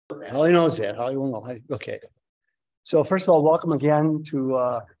Holly knows that. Holly will know. Okay. So first of all, welcome again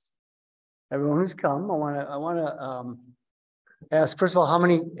to everyone who's come. I want to ask, first of all, how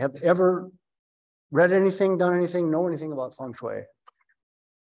many have ever read anything, done anything, know anything about Feng Shui?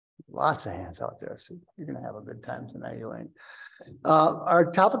 Lots of hands out there. So you're going to have a good time tonight, Elaine.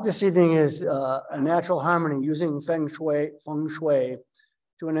 Our topic this evening is a natural harmony using Feng Shui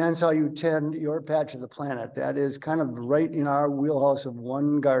to enhance how you tend your patch of the planet. That is kind of right in our wheelhouse of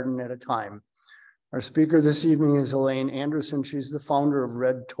one garden at a time. Our speaker this evening is Elaine Anderson. She's the founder of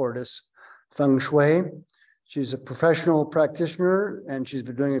Red Tortoise Feng Shui. She's a professional practitioner and she's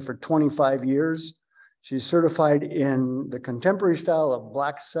been doing it for 25 years. She's certified in the contemporary style of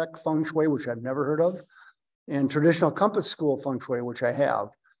Black Sec Feng Shui, which I've never heard of, and traditional Compass School Feng Shui, which I have.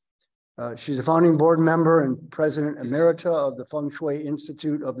 She's a founding board member and president emerita of the Feng Shui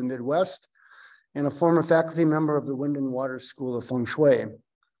Institute of the Midwest and a former faculty member of the Wind and Water School of Feng Shui.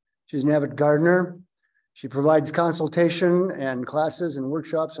 She's an avid gardener. She provides consultation and classes and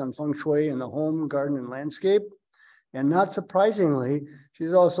workshops on Feng Shui in the home, garden, and landscape. And not surprisingly,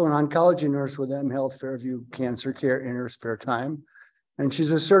 she's also an oncology nurse with M Health Fairview Cancer Care in her spare time. And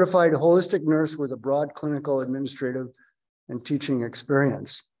she's a certified holistic nurse with a broad clinical, administrative, and teaching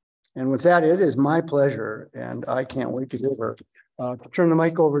experience. And with that, it is my pleasure, and I can't wait to hear her, to turn the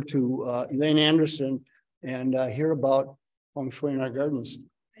mic over to Elaine Anderson and hear about Feng Shui in our gardens.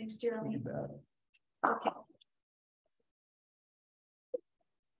 Thanks, Jeremy. Okay.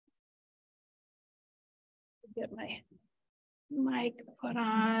 Get my mic put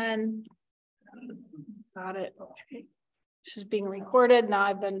on. Got it. Okay. This is being recorded. Now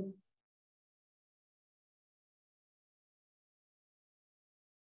I've been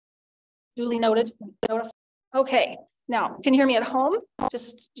duly noted. Okay. Now, can you hear me at home?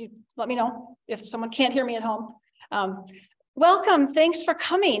 Just let me know if someone can't hear me at home. Welcome. Thanks for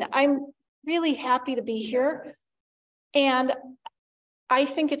coming. I'm really happy to be here. And I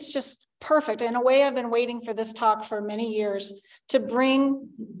think it's just perfect. In a way, I've been waiting for this talk for many years to bring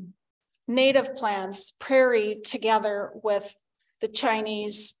native plants, prairie together with the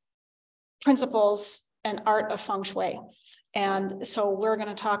Chinese principles and art of Feng Shui. And so we're going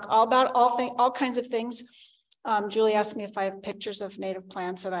to talk all about all kinds of things. Julie asked me if I have pictures of native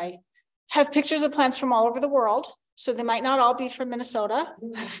plants, and I have pictures of plants from all over the world. So they might not all be from Minnesota,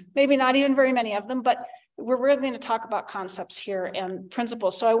 maybe not even very many of them, but we're really going to talk about concepts here and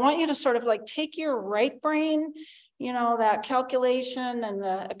principles. So I want you to sort of like take your right brain, you know, that calculation and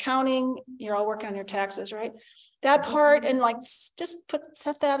the accounting, you're all working on your taxes, right? That part, and like just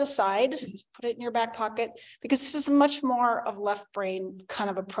set that aside, put it in your back pocket, because this is much more of left brain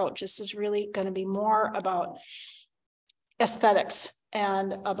kind of approach. This is really going to be more about aesthetics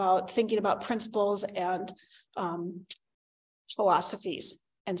and about thinking about principles and philosophies.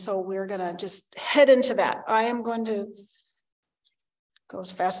 And so we're going to just head into that. I am going to go as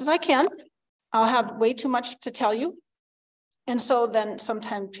fast as I can. I'll have way too much to tell you. And so then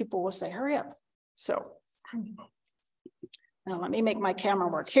sometimes people will say, hurry up. So now let me make my camera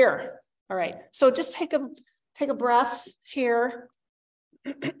work here. All right. So just take a breath here.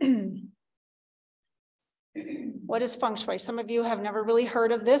 What is Feng Shui? Some of you have never really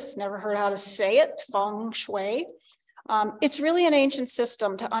heard of this, never heard how to say it, Feng Shui. It's really an ancient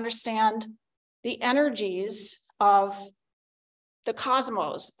system to understand the energies of the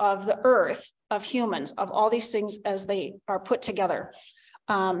cosmos, of the earth, of humans, of all these things as they are put together.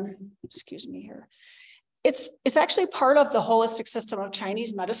 Excuse me here. It's actually part of the holistic system of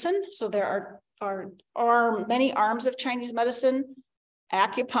Chinese medicine. So there are many arms of Chinese medicine.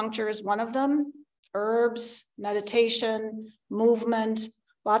 Acupuncture is one of them. Herbs, meditation, movement,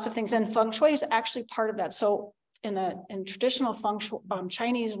 lots of things. And Feng Shui is actually part of that. So in traditional Feng Shui,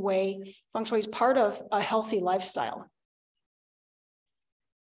 Chinese way, Feng Shui is part of a healthy lifestyle.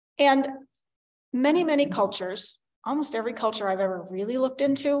 And many, many cultures, almost every culture I've ever really looked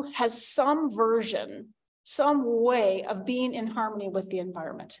into has some version, some way of being in harmony with the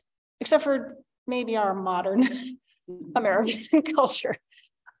environment, except for maybe our modern American culture.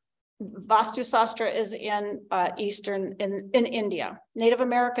 Vastu Sastra is in in India. Native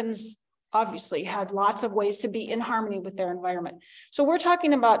Americans obviously had lots of ways to be in harmony with their environment. So we're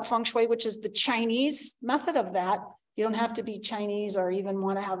talking about Feng Shui, which is the Chinese method of that. You don't have to be Chinese or even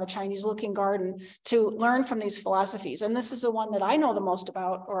want to have a Chinese looking garden to learn from these philosophies. And this is the one that I know the most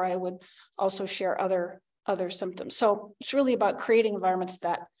about, or I would also share other symptoms. So it's really about creating environments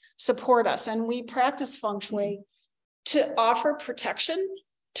that support us. And we practice Feng Shui to offer protection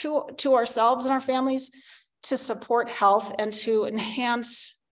to ourselves and our families, to support health, and to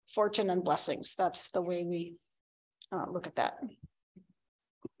enhance fortune and blessings. That's the way we look at that.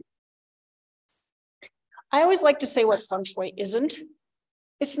 I always like to say what Feng Shui isn't.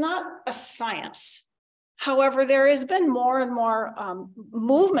 It's not a science. However, there has been more and more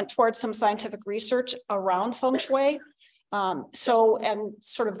movement towards some scientific research around Feng Shui. And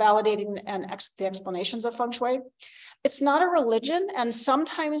sort of validating the explanations of Feng Shui. It's not a religion, and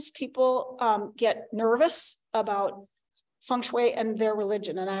sometimes people get nervous about Feng Shui and their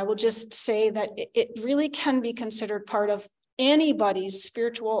religion. And I will just say that it really can be considered part of anybody's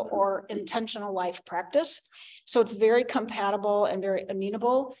spiritual or intentional life practice. So it's very compatible and very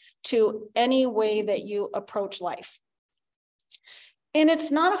amenable to any way that you approach life. And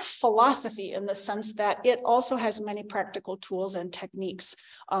it's not a philosophy in the sense that it also has many practical tools and techniques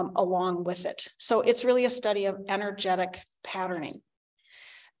along with it. So it's really a study of energetic patterning.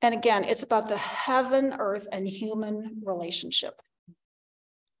 And again, it's about the heaven, earth, and human relationship.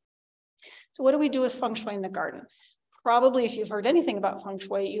 So what do we do with Feng Shui in the garden? Probably if you've heard anything about Feng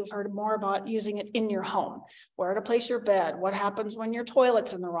Shui, you've heard more about using it in your home, where to place your bed, what happens when your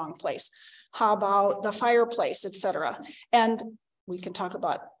toilet's in the wrong place, how about the fireplace, etc. And we can talk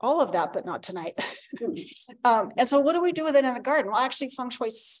about all of that, but not tonight. And so what do we do with it in the garden? Well, actually, Feng Shui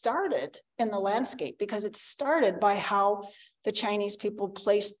started in the landscape because it started by how the Chinese people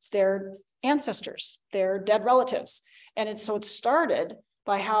placed their ancestors, their dead relatives. And it started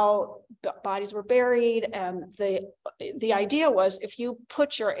by how bodies were buried. And the idea was if you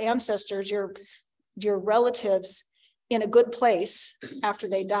put your ancestors, your relatives in a good place after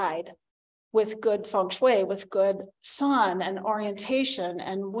they died, with good Feng Shui, with good sun and orientation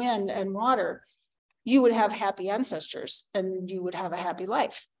and wind and water, you would have happy ancestors and you would have a happy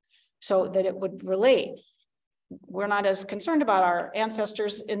life, so that it would relate. We're not as concerned about our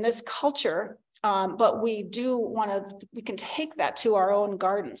ancestors in this culture, but we do we can take that to our own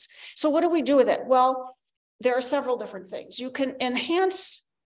gardens. So what do we do with it? Well, there are several different things. You can enhance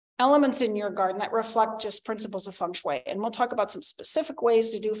elements in your garden that reflect just principles of Feng Shui. And we'll talk about some specific ways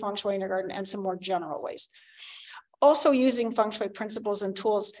to do Feng Shui in your garden and some more general ways. Also, using Feng Shui principles and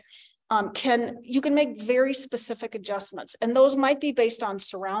tools, you can make very specific adjustments. And those might be based on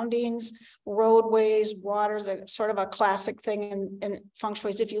surroundings, roadways, waters. Sort of a classic thing in Feng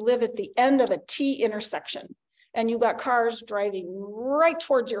Shui is if you live at the end of a T intersection and you've got cars driving right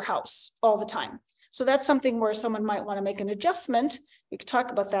towards your house all the time. So that's something where someone might want to make an adjustment. We could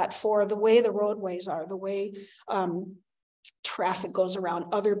talk about that for the way the roadways are, the way traffic goes around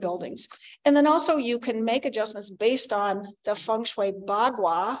other buildings. And then also you can make adjustments based on the Feng Shui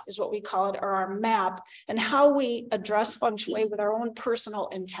Bagua, is what we call it, or our map, and how we address Feng Shui with our own personal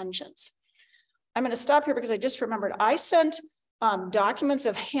intentions. I'm going to stop here because I just remembered I sent documents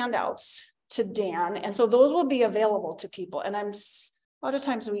of handouts to Dan. And so those will be available to people. And a lot of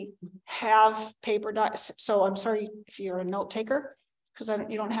times we have paper docs, so I'm sorry if you're a note taker, because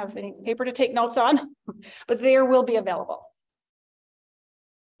you don't have any paper to take notes on, but there will be available.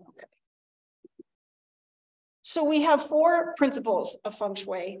 Okay. So we have 4 principles of Feng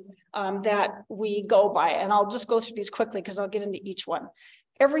Shui that we go by, and I'll just go through these quickly because I'll get into each one.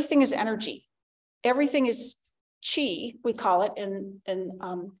 Everything is energy. Everything is qi, we call it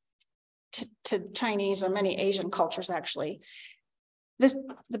to Chinese or many Asian cultures actually.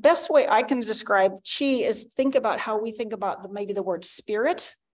 The best way I can describe qi is think about how we think about maybe the word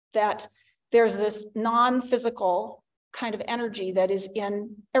spirit, that there's this non-physical kind of energy that is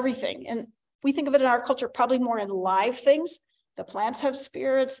in everything. And we think of it in our culture probably more in live things. The plants have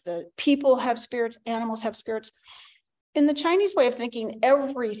spirits, the people have spirits, animals have spirits. In the Chinese way of thinking,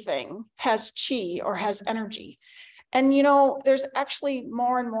 everything has qi or has energy. And there's actually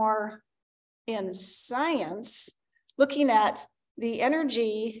more and more in science looking at the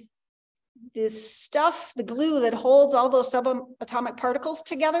energy, this stuff, the glue that holds all those subatomic particles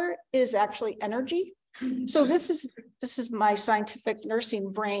together is actually energy. So this is my scientific nursing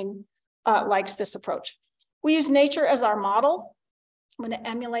brain likes this approach. We use nature as our model. I'm going to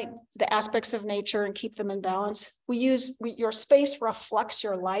emulate the aspects of nature and keep them in balance. Your space reflects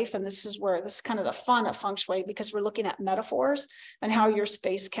your life. And this is kind of the fun of Feng Shui, because we're looking at metaphors and how your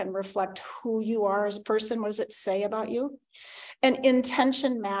space can reflect who you are as a person. What does it say about you? And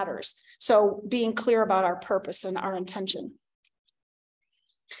intention matters. So being clear about our purpose and our intention.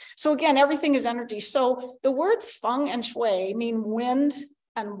 So again, everything is energy. So the words Feng and Shui mean wind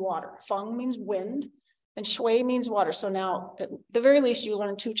and water. Feng means wind and Shui means water. So now at the very least, you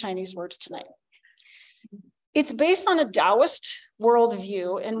learned 2 Chinese words tonight. It's based on a Taoist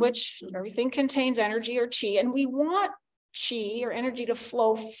worldview in which everything contains energy or qi, and we want qi or energy to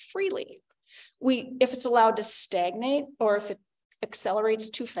flow freely. If it's allowed to stagnate or if it accelerates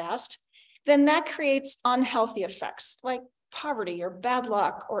too fast, then that creates unhealthy effects like poverty or bad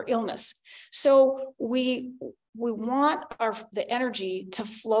luck or illness. So we want the energy to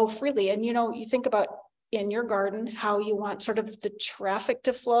flow freely. And, you know, you think about in your garden, how you want sort of the traffic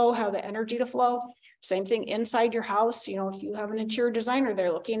to flow, how the energy to flow. Same thing inside your house. You know, if you have an interior designer,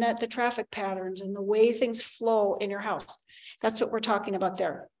 they're looking at the traffic patterns and the way things flow in your house. That's what we're talking about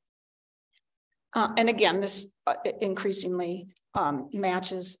there. And again, this increasingly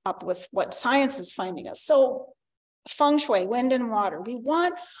matches up with what science is finding us. So Feng Shui, wind and water. We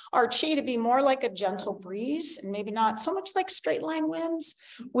want our chi to be more like a gentle breeze and maybe not so much like straight line winds.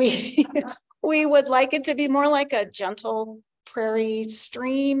 We would like it to be more like a gentle prairie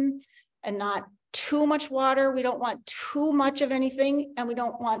stream and not too much water. We don't want too much of anything, and we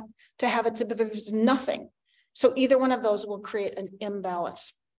don't want to have it to be there's nothing. So either one of those will create an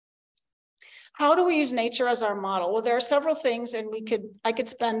imbalance. How do we use nature as our model? Well, there are several things, and I could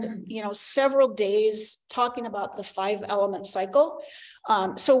spend, you know, several days talking about the 5 element cycle.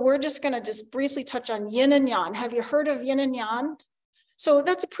 So we're just going to just briefly touch on yin and yang. Have you heard of yin and yang? So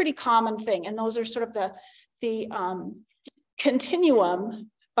that's a pretty common thing. And those are sort of the continuum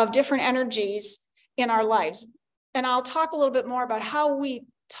of different energies in our lives. And I'll talk a little bit more about how we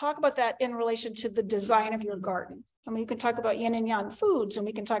talk about that in relation to the design of your garden. I mean, you can talk about yin and yang foods, and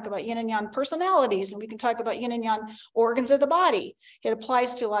we can talk about yin and yang personalities, and we can talk about yin and yang organs of the body. It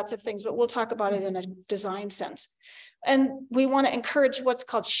applies to lots of things, but we'll talk about it in a design sense. And we want to encourage what's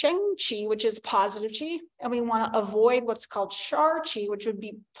called Sheng Qi, which is positive Qi. And we want to avoid what's called Shar Qi, which would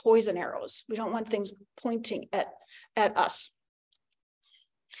be poison arrows. We don't want things pointing at us.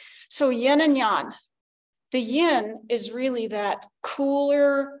 So yin and yang. The yin is really that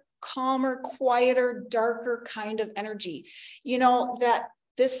cooler, calmer, quieter, darker kind of energy. You know, that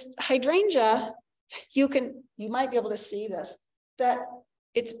this hydrangea, you might be able to see this, that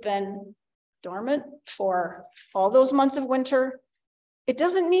it's been dormant for all those months of winter. It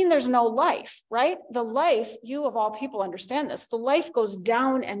doesn't mean there's no life, right? The life, you of all people understand this, the life goes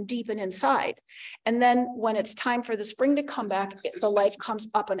down and deep and inside. And then when it's time for the spring to come back, the life comes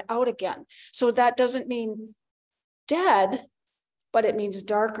up and out again. So that doesn't mean dead, but it means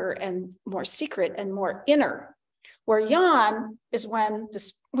darker and more secret and more inner. Where yang is when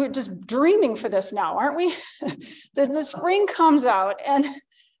we're just dreaming for this now, aren't we? Then the spring comes out and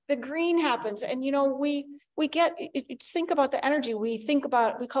the green happens. And, you know, we think about the energy. We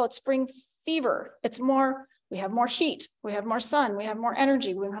call it spring fever. It's more, we have more heat, we have more sun, we have more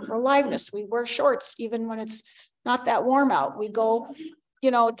energy, we have more aliveness. We wear shorts even when it's not that warm out. We go, you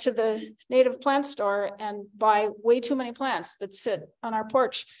know, to the native plant store and buy way too many plants that sit on our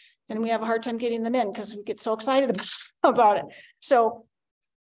porch, and we have a hard time getting them in because we get so excited about it. So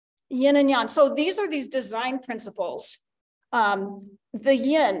yin and yang. So these are these design principles. The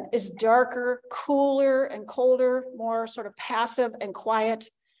yin is darker, cooler and colder, more sort of passive and quiet.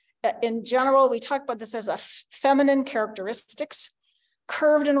 In general, we talk about this as a feminine characteristics,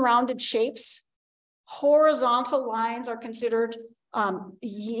 curved and rounded shapes. Horizontal lines are considered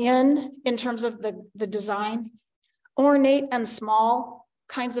yin in terms of the design. Ornate and small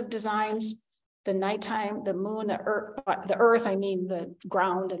kinds of designs, the nighttime, the moon, the earth, I mean the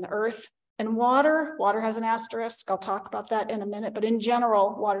ground and the earth. And water has an asterisk. I'll talk about that in a minute, but in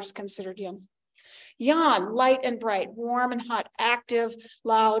general, water is considered yin. Yang, light and bright, warm and hot, active,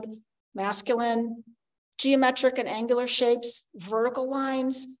 loud, masculine, geometric and angular shapes, vertical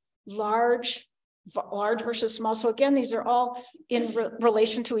lines, large versus small. So again, these are all in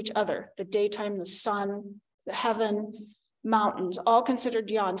relation to each other. The daytime, the sun, the heaven, mountains, all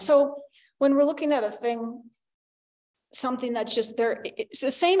considered yang. So when we're looking at a thing, something that's just there, it's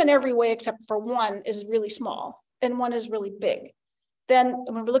the same in every way except for one is really small and one is really big. Then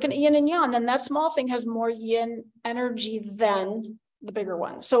when we're looking at yin and yang, then that small thing has more yin energy than the bigger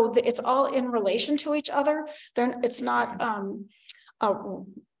one. So it's all in relation to each other. It's not a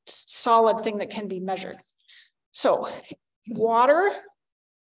solid thing that can be measured. So water,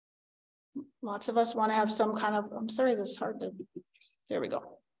 lots of us want to have some kind of, I'm sorry, this is hard to, there we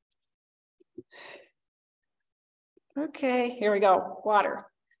go. Okay, here we go, water.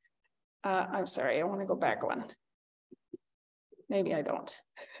 I'm sorry, I want to go back one. Maybe I don't.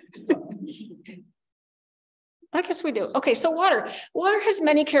 I guess we do. Okay, so water. Water has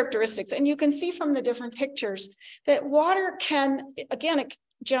many characteristics, and you can see from the different pictures that water can, again,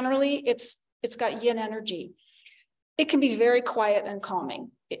 generally it's got yin energy. It can be very quiet and calming.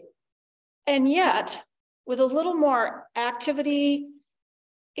 And yet, with a little more activity,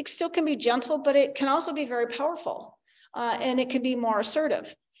 it still can be gentle, but it can also be very powerful. And it can be more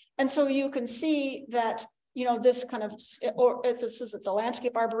assertive. And so you can see that, you know, this kind of, or if this is at the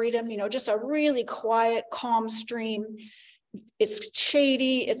landscape arboretum, you know, just a really quiet, calm stream it's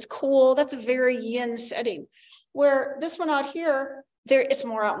shady, it's cool. That's a very yin setting. Where this one out here, it's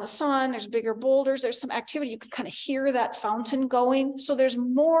more out in the sun, there's bigger boulders, there's some activity. You can kind of hear that fountain going. So there's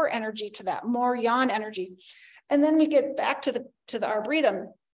more energy to that, more yang energy. And then we get back to the Arboretum.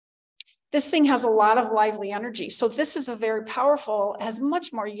 This thing has a lot of lively energy. So this is a very powerful, has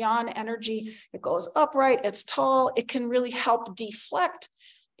much more yang energy. It goes upright, it's tall. It can really help deflect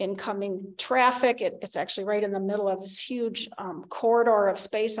incoming traffic. It's actually right in the middle of this huge corridor of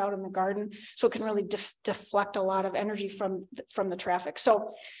space out in the garden. So it can really deflect a lot of energy from the traffic.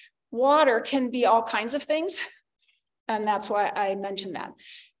 So water can be all kinds of things. And that's why I mentioned that.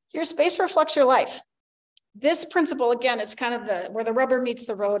 Your space reflects your life. This principle, again, it's kind of where the rubber meets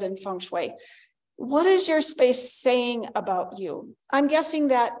the road in Feng Shui. What is your space saying about you? I'm guessing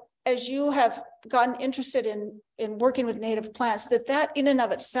that as you have gotten interested in working with native plants, that in and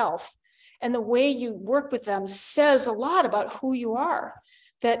of itself and the way you work with them says a lot about who you are,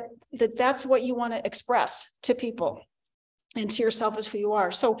 that's what you want to express to people and to yourself as who you are.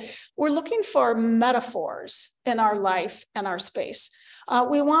 So we're looking for metaphors in our life and our space.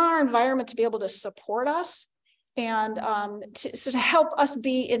 We want our environment to be able to support us and to help us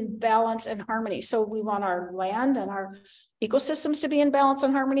be in balance and harmony. So we want our land and our ecosystems to be in balance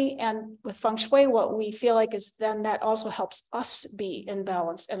and harmony. And with Feng Shui, what we feel like is then that also helps us be in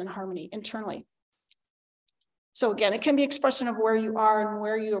balance and in harmony internally. So again, it can be expression of where you are and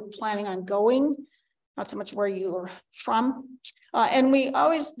where you're planning on going, not so much where you are from. And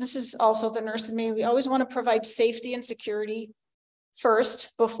this is also the nurse in me, we always want to provide safety and security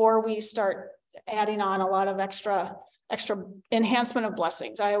first before we start adding on a lot of extra enhancement of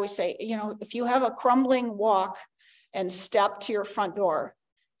blessings. I always say, if you have a crumbling walk and step to your front door,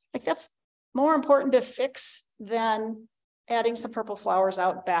 like that's more important to fix than adding some purple flowers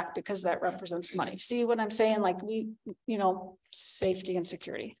out back because that represents money. See what I'm saying? Like safety and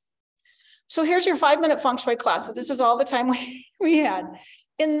security. So here's your 5-minute Feng Shui class. So this is all the time we had.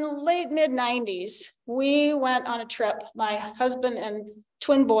 In the late mid-90s, we went on a trip, my husband and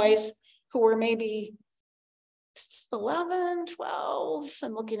twin boys, who were maybe 11, 12.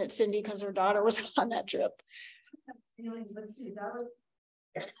 I'm looking at Cindy because her daughter was on that trip. Let's see, that was,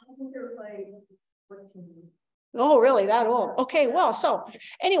 I think they were like 14. Oh, really? That old? Okay, well, so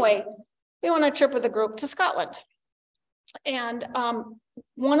anyway, we went on a trip with a group to Scotland. And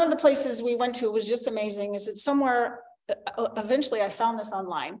one of the places we went to was just amazing. Is it somewhere, eventually I found this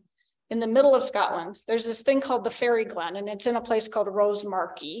online, in the middle of Scotland. There's this thing called the Fairy Glen, and it's in a place called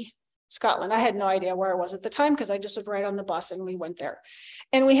Rosemarkie, Scotland. I had no idea where it was at the time because I just was right on the bus and we went there.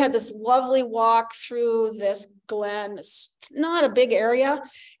 And we had this lovely walk through this glen. It's not a big area.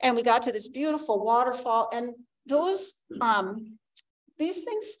 And we got to this beautiful waterfall. And these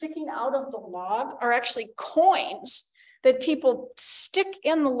things sticking out of the log are actually coins that people stick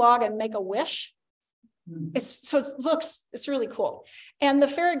in the log and make a wish. It's really cool. And the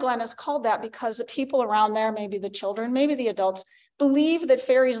Fairy Glen is called that because the people around there, maybe the children, maybe the adults, believe that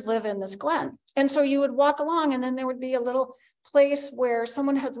fairies live in this glen. And so you would walk along and then there would be a little place where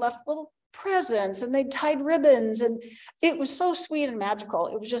someone had left little presents and they'd tied ribbons. And it was so sweet and magical.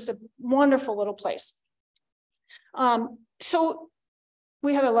 It was just a wonderful little place. So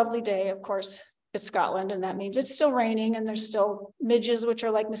we had a lovely day, of course, it's Scotland, and that means it's still raining and there's still midges, which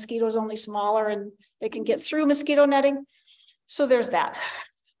are like mosquitoes, only smaller, and they can get through mosquito netting. So there's that,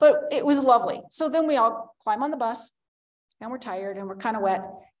 but it was lovely. So then we all climb on the bus and we're tired and we're kind of wet.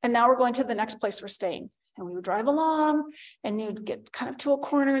 And now we're going to the next place we're staying. And we would drive along and you'd get kind of to a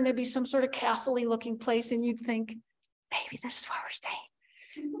corner and there'd be some sort of castle-y looking place. And you'd think, maybe this is where we're staying.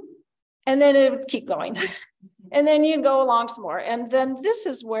 And then it would keep going. And then you'd go along some more. And then this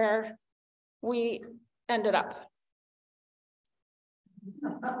is where we ended up.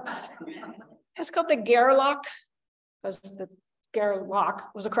 It's called the Gairloch, because the Gairloch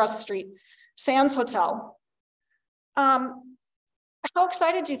was across the street. Sands Hotel. How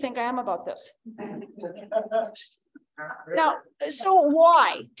excited do you think I am about this? Now, so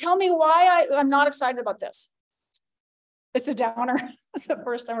why? Tell me why I'm not excited about this. It's a downer. It's the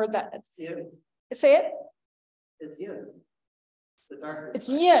first I heard that. It's you. Say it. It's you. It's the darker. It's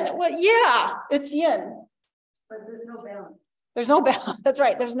yin. Well, yeah, it's yin. But there's no balance. There's no balance. That's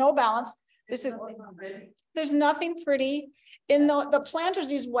right. There's no balance. There's nothing pretty. In the planters,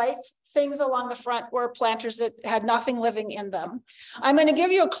 these white things along the front were planters that had nothing living in them. I'm going to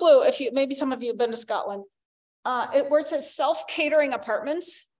give you a clue. Maybe some of you have been to Scotland, where it says self-catering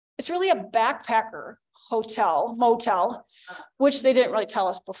apartments. It's really a backpacker motel, which they didn't really tell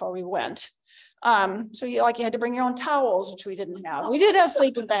us before we went. So you had to bring your own towels, which we didn't have. We did have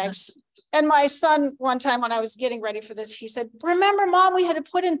sleeping bags. And my son, one time when I was getting ready for this, he said, remember, Mom, we had to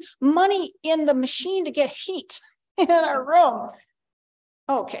put in money in the machine to get heat in our room.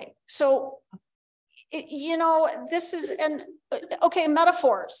 Okay, so, you know, this is, okay,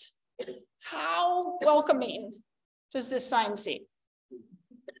 metaphors. How welcoming does this sign seem?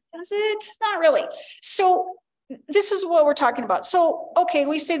 Is it? Not really. So this is what we're talking about. So, okay,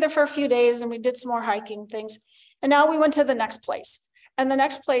 we stayed there for a few days and we did some more hiking things. And now we went to the next place. And the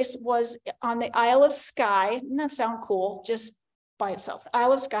next place was on the Isle of Skye. Doesn't that sound cool? Just by itself.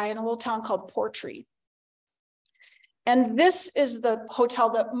 Isle of Skye in a little town called Portree. And this is the hotel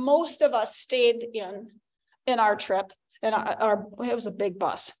that most of us stayed in our trip. And it was a big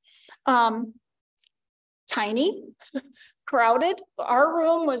bus. Tiny, crowded. Our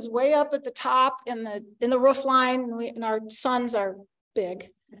room was way up at the top in the roof line, and our sons are big.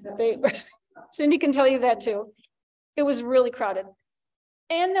 Cindy can tell you that too. It was really crowded.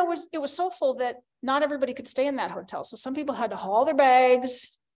 And it was so full that not everybody could stay in that hotel. So some people had to haul their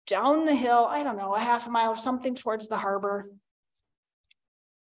bags down the hill, I don't know, a half a mile or something towards the harbor,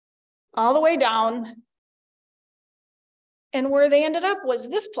 all the way down. And where they ended up was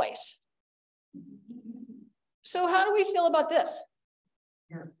this place. So how do we feel about this?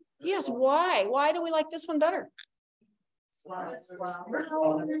 Yes, why? Why do we like this one better?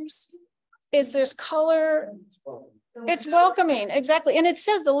 Is there's color? It's welcoming, exactly. And it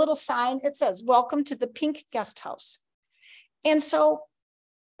says the little sign, it says, welcome to the pink guest house. And so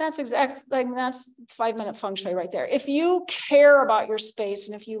that's exactly, like, that's 5-minute feng shui right there. If you care about your space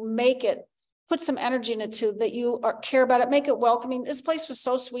and if you make it, put some energy in it too, that you care about it, make it welcoming. This place was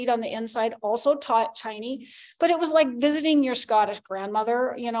so sweet on the inside, also tiny, but it was like visiting your Scottish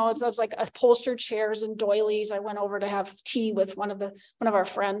grandmother. You know, it was like upholstered chairs and doilies. I went over to have tea with one of our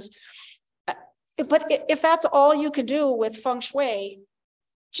friends. But if that's all you could do with feng shui,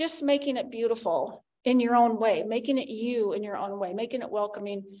 just making it beautiful in your own way, making it you in your own way, making it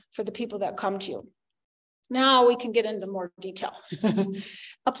welcoming for the people that come to you. Now we can get into more detail.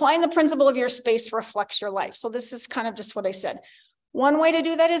 Applying the principle of your space reflects your life. So this is kind of just what I said. One way to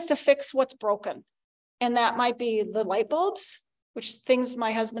do that is to fix what's broken. And that might be the light bulbs, which things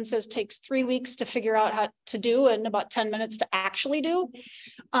my husband says takes 3 weeks to figure out how to do and about 10 minutes to actually do.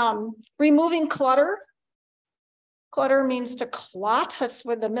 Removing clutter. Clutter means to clot. That's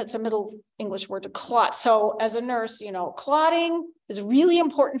where it's a Middle English word, to clot. So as a nurse, you know, clotting is a really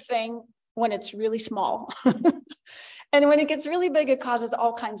important thing when it's really small. And when it gets really big, it causes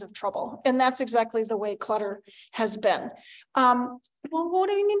all kinds of trouble. And that's exactly the way clutter has been. Well, what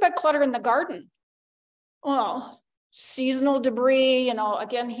do you mean by clutter in the garden? Well, seasonal debris, you know,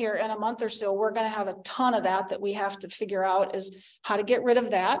 again, here in a month or so, we're going to have a ton of that we have to figure out is how to get rid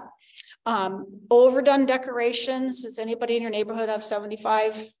of that. Overdone decorations. Does anybody in your neighborhood have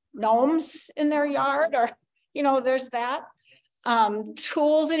 75 gnomes in their yard? Or, you know, there's that.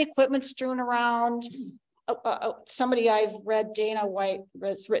 Tools and equipment strewn around. Somebody I've read, Dana White,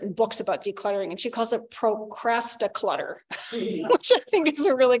 has written books about decluttering, and she calls it procrasticlutter, which I think is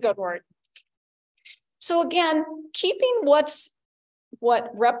a really good word. So again, keeping what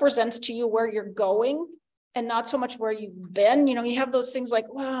represents to you where you're going and not so much where you've been. You know, you have those things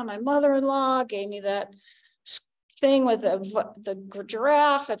like, wow, my mother-in-law gave me that thing with the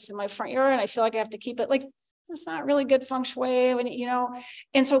giraffe that's in my front yard, and I feel like I have to keep it. Like, it's not really good feng shui, you know.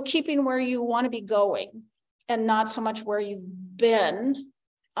 And so keeping where you want to be going and not so much where you've been.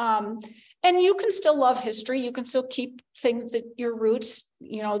 And you can still love history. You can still keep things that your roots,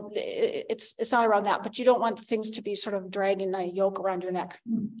 you know, it's not around that, but you don't want things to be sort of dragging a yoke around your neck.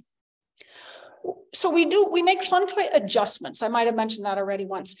 So we make feng shui adjustments. I might have mentioned that already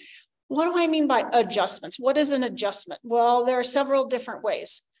once. What do I mean by adjustments? What is an adjustment? Well, there are several different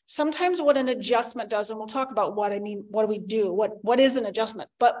ways. Sometimes what an adjustment does, and we'll talk about what I mean, what do we do? What is an adjustment?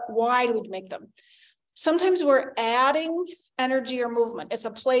 But why do we make them? Sometimes we're adding energy or movement. It's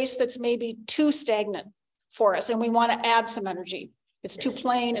a place that's maybe too stagnant for us, and we want to add some energy. It's too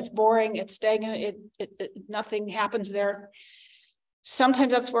plain, it's boring, it's stagnant, nothing happens there.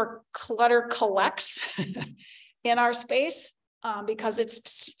 Sometimes that's where clutter collects in our space because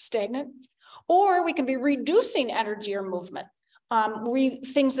it's stagnant. Or we can be reducing energy or movement.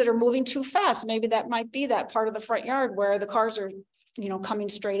 Things that are moving too fast. Maybe that might be that part of the front yard where the cars are, you know, coming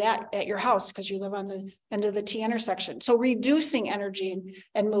straight at your house because you live on the end of the T intersection. So reducing energy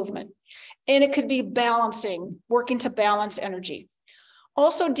and movement. And it could be balancing, working to balance energy.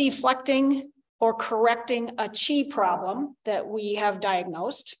 Also deflecting or correcting a chi problem that we have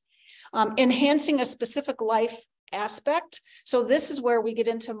diagnosed. Enhancing a specific life aspect. So this is where we get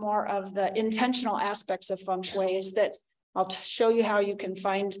into more of the intentional aspects of feng shui, is that I'll show you how you can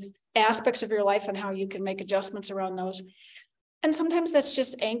find aspects of your life and how you can make adjustments around those. And sometimes that's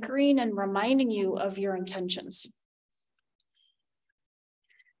just anchoring and reminding you of your intentions.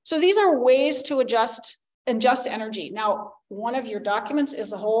 So these are ways to adjust energy. Now, one of your documents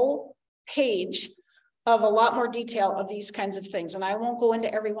is a whole page of a lot more detail of these kinds of things. And I won't go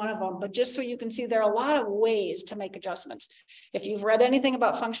into every one of them, but just so you can see, there are a lot of ways to make adjustments. If you've read anything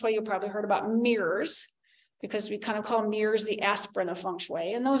about Feng Shui, you've probably heard about mirrors, because we kind of call mirrors the aspirin of Feng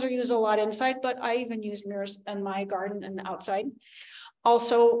Shui. And those are used a lot inside, but I even use mirrors in my garden and outside.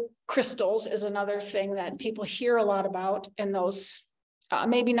 Also, crystals is another thing that people hear a lot about, and those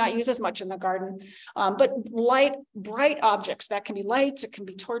maybe not used as much in the garden, but bright objects, that can be lights, it can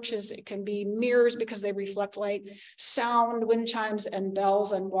be torches, it can be mirrors because they reflect light. Sound, wind chimes and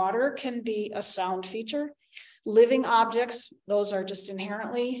bells and water can be a sound feature. Living objects, those are just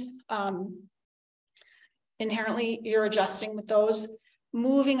inherently you're adjusting with those.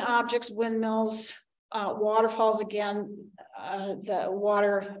 Moving objects, windmills, waterfalls, again, the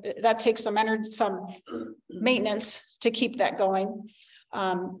water, that takes some energy, some maintenance to keep that going.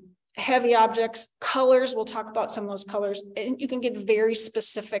 Heavy objects, colors, we'll talk about some of those colors, and you can get very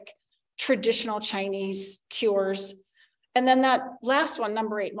specific traditional Chinese cures. And then that last one,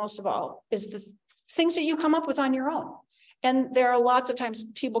 number 8, most of all, is the things that you come up with on your own. And there are lots of times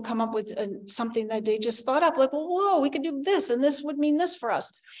people come up with something that they just thought up, like, well, whoa, we could do this, and this would mean this for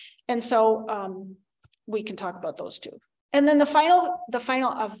us. And so we can talk about those too. And then the final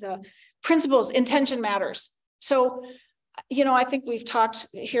of the principles, intention matters. So, you know, I think we've talked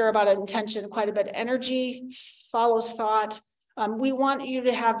here about intention quite a bit. Energy follows thought. We want you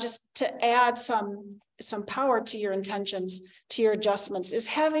to have, just to add some power to your intentions, to your adjustments, is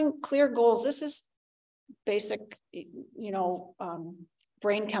having clear goals. This is basic, you know,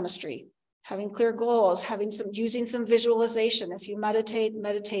 brain chemistry. Having clear goals, using some visualization. If you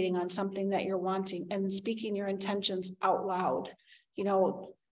meditating on something that you're wanting and speaking your intentions out loud. You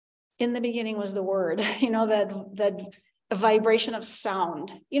know, in the beginning was the word, you know, that a vibration of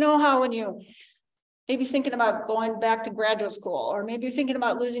sound. You know how when you maybe thinking about going back to graduate school, or maybe you're thinking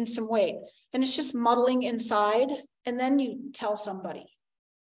about losing some weight, and it's just muddling inside, and then you tell somebody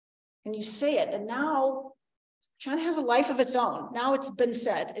and you say it, and now it kind of has a life of its own. Now it's been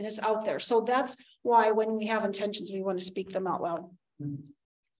said and it's out there. So that's why when we have intentions, we want to speak them out loud. Mm-hmm.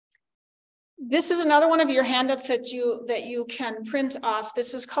 This is another one of your handouts that you can print off.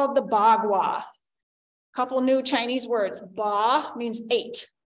 This is called the Bagua. Couple new Chinese words. Ba means 8.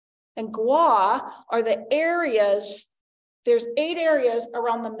 And Gua are the areas. There's 8 areas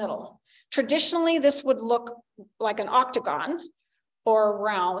around the middle. Traditionally, this would look like an octagon or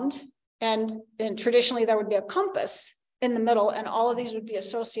round. And traditionally, there would be a compass in the middle, and all of these would be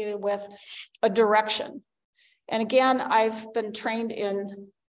associated with a direction. And again, I've been trained in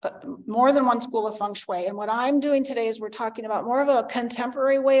more than one school of Feng Shui. And what I'm doing today is we're talking about more of a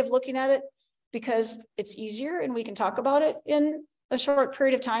contemporary way of looking at it, because it's easier and we can talk about it in a short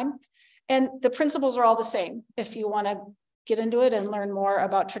period of time. And the principles are all the same. If you want to get into it and learn more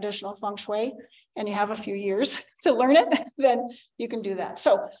about traditional Feng Shui, and you have a few years to learn it, then you can do that.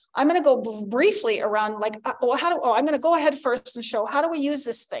 So I'm going to go briefly around, like, I'm going to go ahead first and show how do we use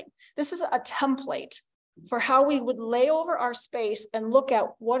this thing. This is a template for how we would lay over our space and look at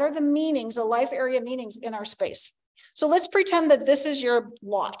what are the meanings, the life area meanings in our space. So let's pretend that this is your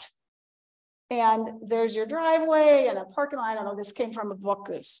lot. And there's your driveway and a parking lot. I don't know, this came from a book,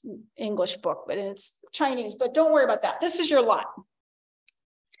 it's an English book, but it's Chinese, but don't worry about that. This is your lot.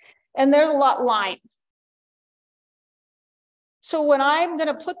 And there's a lot line. So when I'm going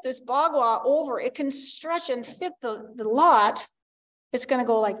to put this Bagua over, it can stretch and fit the lot. It's going to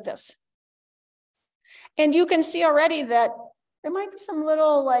go like this. And you can see already that there might be some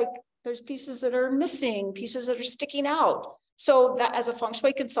little, like, there's pieces that are missing, pieces that are sticking out. So that as a Feng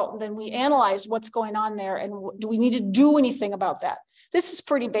Shui consultant, then we analyze what's going on there and do we need to do anything about that? This is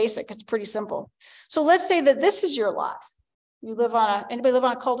pretty basic. It's pretty simple. So let's say that this is your lot. You live on anybody live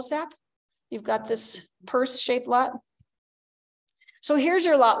on a cul-de-sac? You've got this purse-shaped lot. So here's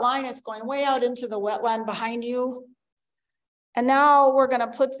your lot line. It's going way out into the wetland behind you. And now we're going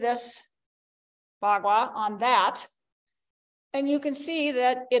to put this Bagua on that. And you can see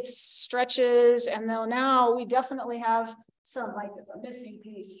that it stretches, and now we definitely have some, like, there's a missing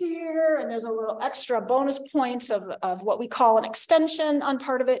piece here, and there's a little extra bonus points of what we call an extension on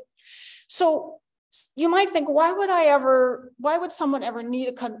part of it. So you might think, why would someone ever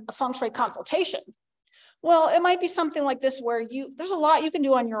need a Feng Shui consultation? Well, it might be something like this where there's a lot you can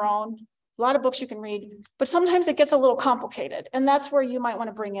do on your own, a lot of books you can read, but sometimes it gets a little complicated. And that's where you might want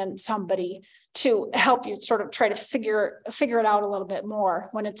to bring in somebody to help you sort of try to figure it out a little bit more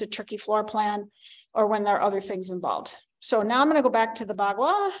when it's a tricky floor plan or when there are other things involved. So now I'm going to go back to the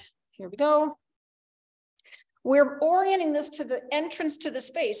Bagua. Here we go. We're orienting this to the entrance to the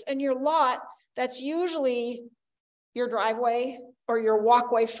space, and your lot, that's usually your driveway or your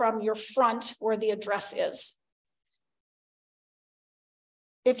walkway from your front where the address is.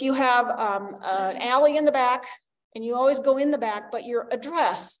 If you have an alley in the back and you always go in the back, but your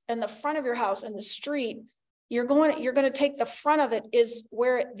address and the front of your house and the street, you're going to take the front of it is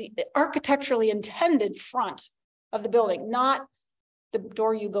where the architecturally intended front of the building, not the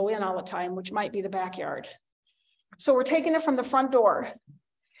door you go in all the time, which might be the backyard. So we're taking it from the front door.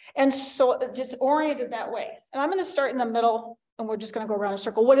 And so just oriented that way. And I'm going to start in the middle and we're just going to go around a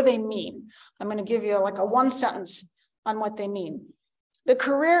circle. What do they mean? I'm going to give you like a one sentence on what they mean. The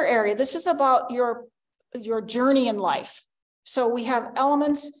career area, this is about your journey in life. So we have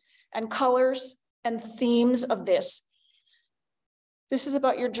elements and colors and themes of this. This is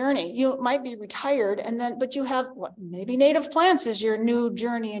about your journey. You might be retired but you have what maybe native plants is your new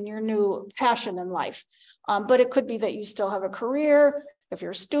journey and your new passion in life. But it could be that you still have a career. If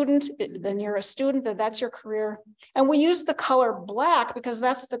you're a student, then you're a student, that's your career. And we use the color black because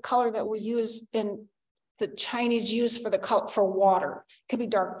that's the color that we use in the Chinese use for the color for water. It could be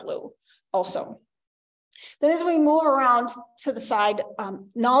dark blue also. Then as we move around to the side,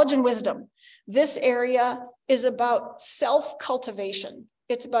 knowledge and wisdom. This area is about self-cultivation.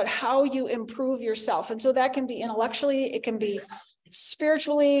 It's about how you improve yourself. And so that can be intellectually, it can be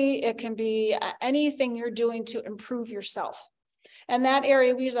spiritually, it can be anything you're doing to improve yourself. And that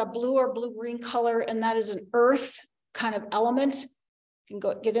area, we use a blue or blue-green color, and that is an earth kind of element. You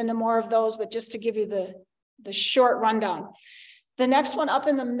can get into more of those, but just to give you the short rundown. The next one up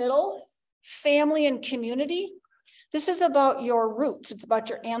in the middle, family and community. This is about your roots. It's about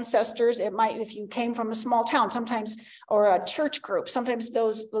your ancestors. It might, if you came from a small town, sometimes, or a church group, sometimes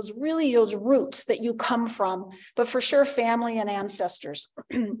those roots that you come from, but for sure, family and ancestors.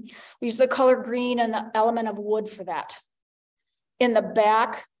 We use the color green and the element of wood for that. In the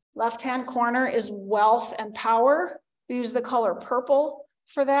back left-hand corner is wealth and power. We use the color purple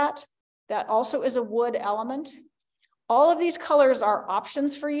for that. That also is a wood element. All of these colors are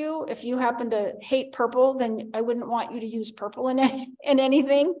options for you. If you happen to hate purple, then I wouldn't want you to use purple in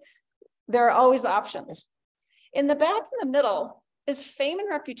anything. There are always options. In the back in the middle is fame and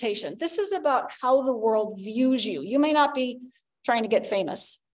reputation. This is about how the world views you. You may not be trying to get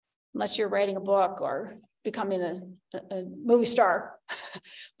famous unless you're writing a book or becoming a movie star,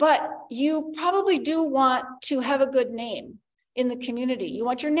 but you probably do want to have a good name in the community. You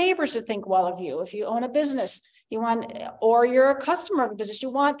want your neighbors to think well of you. If you own a business, or you're a customer of a business,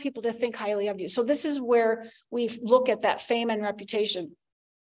 you want people to think highly of you. So this is where we look at that fame and reputation.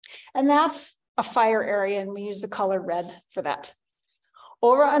 And that's a fire area, and we use the color red for that.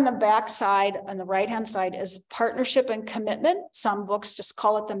 Over on the back side, on the right-hand side, is partnership and commitment. Some books just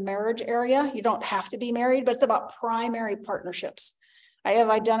call it the marriage area. You don't have to be married, but it's about primary partnerships. I have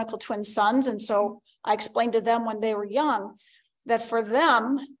identical twin sons, and so I explained to them when they were young that for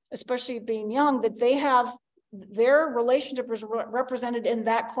them, especially being young, that they have their relationship is represented in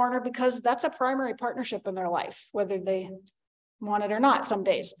that corner because that's a primary partnership in their life, whether they want it or not some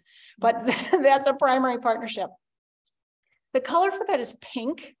days, but that's a primary partnership. The color for that is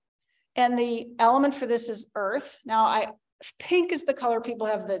pink, and the element for this is earth. Now, pink is the color people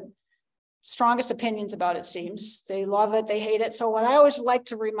have the strongest opinions about, it seems. They love it, they hate it. So what I always like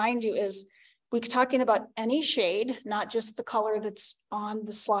to remind you is we're talking about any shade, not just the color that's on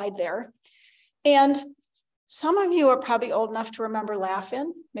the slide there. And some of you are probably old enough to remember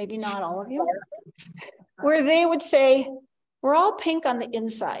Laugh-In, maybe not all of you, where they would say, we're all pink on the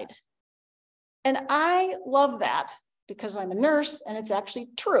inside. And I love that because I'm a nurse and it's actually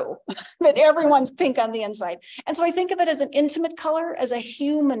true that everyone's pink on the inside. And so I think of it as an intimate color, as a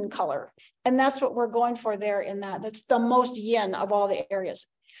human color. And that's what we're going for there in that. That's the most yin of all the areas.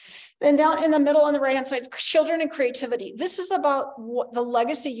 Then down in the middle on the right-hand side, children and creativity. This is about what the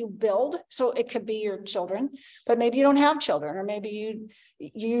legacy you build. So it could be your children, but maybe you don't have children, or maybe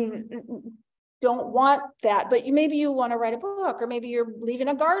you don't want that, but maybe you want to write a book, or maybe you're leaving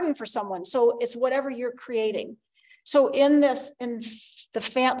a garden for someone. So it's whatever you're creating. So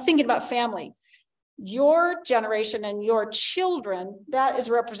thinking about family, your generation and your children, that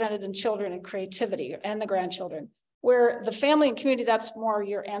is represented in children and creativity and the grandchildren. Where the family and community, that's more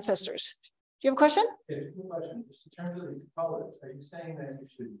your ancestors. Do you have a question? Yeah, two questions. Just in terms of these colors, are you saying that you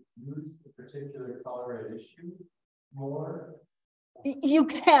should use the particular color at issue more? You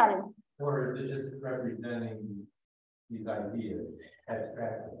can. Or is it just representing these ideas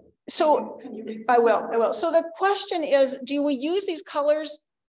abstractly? So I will. So the question is, do we use these colors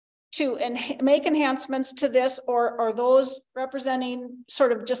to make enhancements to this, or are those representing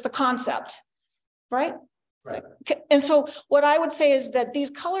sort of just the concept, right? Right. And so what I would say is that these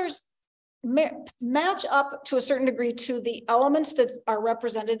colors match up to a certain degree to the elements that are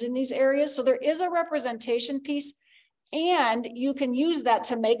represented in these areas. So there is a representation piece, and you can use that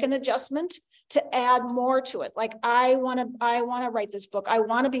to make an adjustment to add more to it. Like I want to write this book. I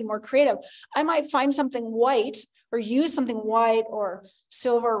want to be more creative. I might find something white or use something white or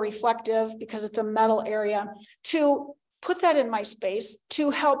silver reflective because it's a metal area to put that in my space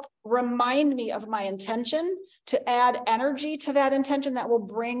to help remind me of my intention, to add energy to that intention that will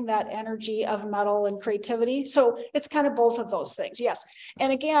bring that energy of metal and creativity. So it's kind of both of those things. Yes.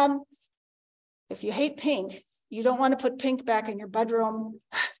 And again, if you hate pink, you don't want to put pink back in your bedroom,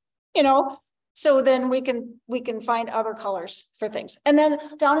 you know, so then we can find other colors for things. And then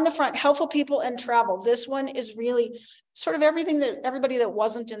down in the front, helpful people and travel. This one is really sort of everything that everybody that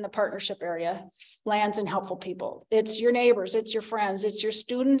wasn't in the partnership area lands in helpful people. It's your neighbors, it's your friends, it's your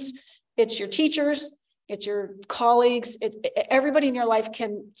students, it's your teachers, it's your colleagues. Everybody in your life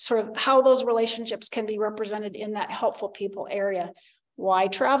can sort of how those relationships can be represented in that helpful people area. Why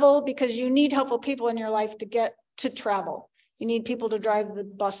travel? Because you need helpful people in your life to get to travel. You need people to drive the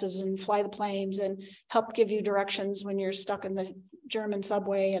buses and fly the planes and help give you directions when you're stuck in the German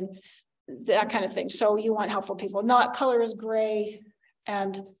subway and that kind of thing. So you want helpful people. Not color is gray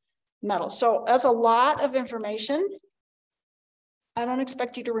and metal. So that's a lot of information. I don't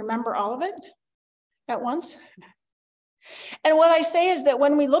expect you to remember all of it at once. And what I say is that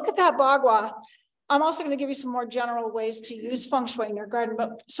when we look at that Bagua, I'm also going to give you some more general ways to use Feng Shui in your garden.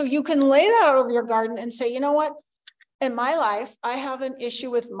 But so you can lay that out over your garden and say, you know what? In my life, I have an issue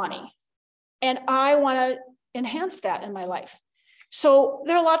with money and I want to enhance that in my life. So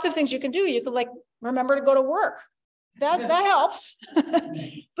there are lots of things you can do. You could like remember to go to work. That helps.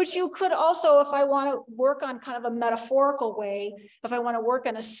 But you could also, if I want to work on kind of a metaphorical way, if I want to work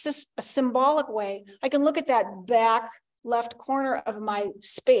in a symbolic way, I can look at that back left corner of my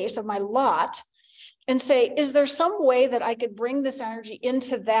space, of my lot, and say, is there some way that I could bring this energy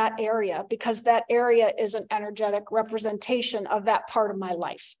into that area? Because that area is an energetic representation of that part of my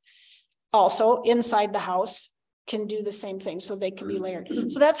life. Also, inside the house can do the same thing, so they can be layered.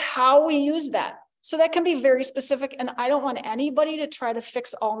 So that's how we use that. So that can be very specific, and I don't want anybody to try to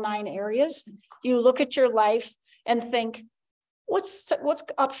fix all 9 areas. You look at your life and think, what's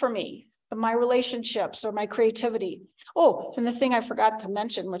up for me? My relationships or my creativity. Oh, and the thing I forgot to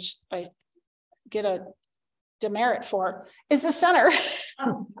mention, which I get a demerit for, is the center.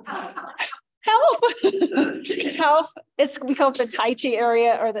 Health. We call it the Tai Chi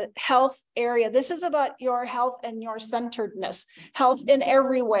area or the health area. This is about your health and your centeredness. Health in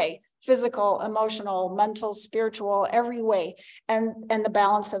every way. Physical, emotional, mental, spiritual, every way, and the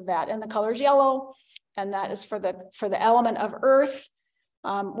balance of that. And the color is yellow, and that is for the element of earth.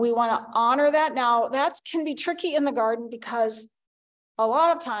 We want to honor that. Now, that can be tricky in the garden because a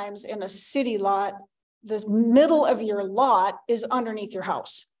lot of times in a city lot, the middle of your lot is underneath your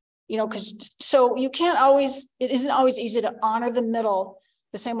house. You know, so you can't always. It isn't always easy to honor the middle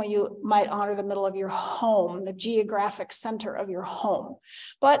the same way you might honor the middle of your home, the geographic center of your home.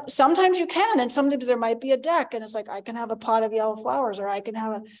 But sometimes you can, and sometimes there might be a deck, and it's like, I can have a pot of yellow flowers, or I can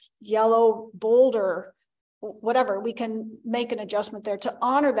have a yellow boulder, whatever. We can make an adjustment there to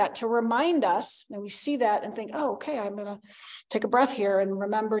honor that, to remind us, and we see that and think, oh, okay, I'm gonna take a breath here and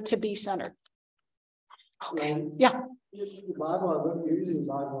remember to be centered. Okay, yeah. Bagua, you're using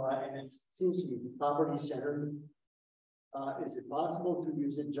Bagua, and it seems to be property centered. Is it possible to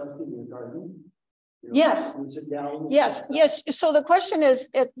use it just in your garden? Yes. Use it down. Yes. So the question is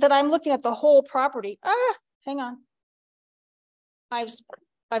that I'm looking at the whole property. Hang on.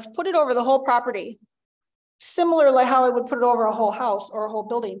 I've put it over the whole property, similarly how I would put it over a whole house or a whole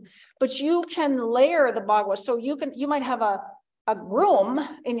building. But you can layer the Bagua. So you might have a room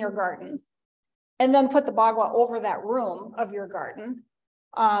in your garden, and then put the Bagua over that room of your garden.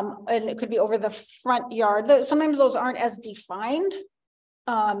 And it could be over the front yard. Sometimes those aren't as defined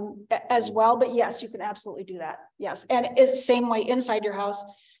as well, but yes, you can absolutely do that. Yes. And it's the same way inside your house.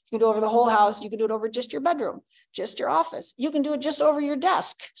 You can do it over the whole house. You can do it over just your bedroom, just your office. You can do it just over your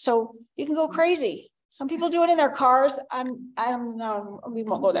desk. So you can go crazy. Some people do it in their cars. No, we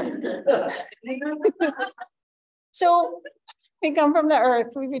won't go there. So we come from the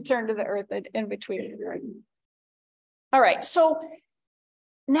earth. We return to the earth in between. All right. So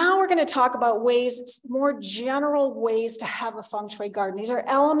Now we're going to talk about ways, more general ways to have a feng shui garden. These are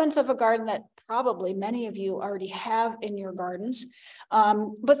elements of a garden that probably many of you already have in your gardens,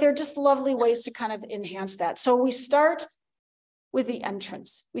 but they're just lovely ways to kind of enhance that. So we start with the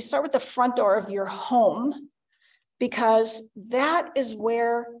entrance. We start with the front door of your home, because that is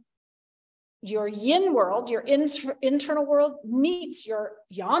where your yin world, your internal world, meets your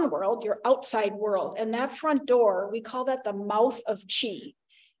yang world, your outside world. And that front door, we call that the mouth of qi.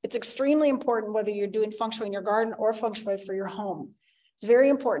 It's extremely important whether you're doing feng shui in your garden or feng shui for your home. It's very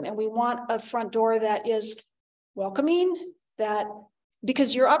important. And we want a front door that is welcoming, that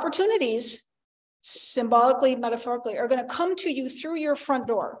because your opportunities, symbolically, metaphorically, are going to come to you through your front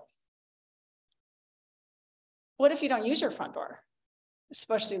door. What if you don't use your front door?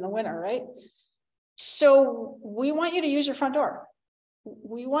 Especially in the winter, right? So we want you to use your front door.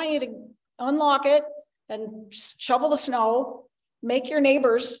 We want you to unlock it and shovel the snow, make your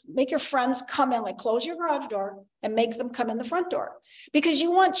neighbors, make your friends come in, like close your garage door and make them come in the front door, because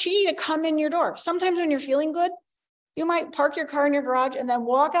you want qi to come in your door. Sometimes when you're feeling good, you might park your car in your garage and then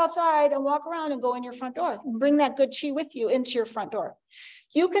walk outside and walk around and go in your front door and bring that good qi with you into your front door.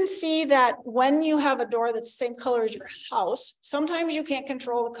 You can see that when you have a door that's the same color as your house, sometimes you can't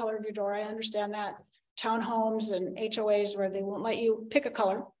control the color of your door. I understand that. Townhomes and HOAs where they won't let you pick a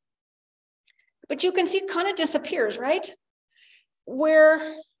color. But you can see it kind of disappears, right? Where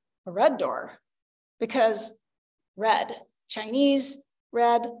a red door, because red, Chinese,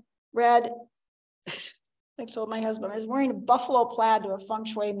 red. I told my husband I was wearing a buffalo plaid to a feng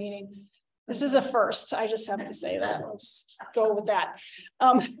shui meeting. This is a first. I just have to say that. Let's go with that.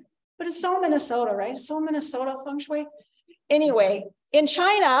 But it's so Minnesota, right? It's so Minnesota feng shui. Anyway, in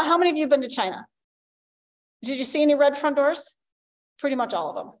China, how many of you have been to China? Did you see any red front doors? Pretty much all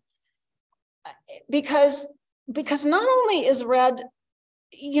of them. Because not only is red,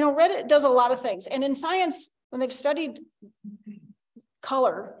 red does a lot of things. And in science, when they've studied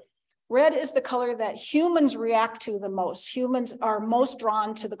color, red is the color that humans react to the most. Humans are most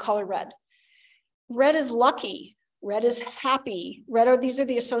drawn to the color red. Red is lucky. Red is happy. These are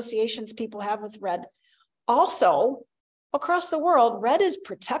the associations people have with red. Also, across the world, red is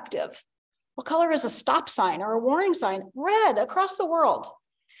protective. What color is a stop sign or a warning sign? Red across the world.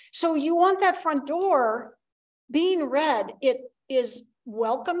 So you want that front door being red. It is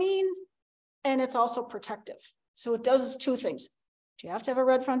welcoming and it's also protective. So it does two things. Do you have to have a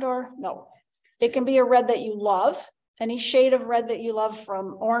red front door? No. It can be a red that you love, any shade of red that you love,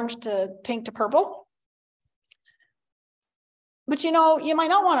 from orange to pink to purple. But you might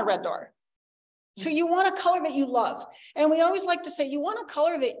not want a red door. So you want a color that you love. And we always like to say, you want a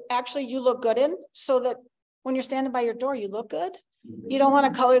color that actually you look good in, so that when you're standing by your door, you look good. You don't want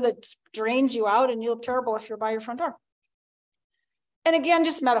a color that drains you out and you look terrible if you're by your front door. And again,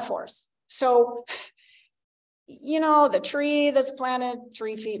 just metaphors. So, the tree that's planted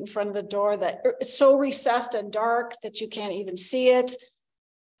 3 feet in front of the door, that it's so recessed and dark that you can't even see it.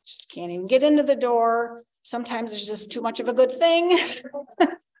 Just can't even get into the door. Sometimes there's just too much of a good thing.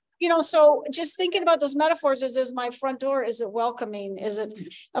 So just thinking about those metaphors, is my front door, is it welcoming? Is it,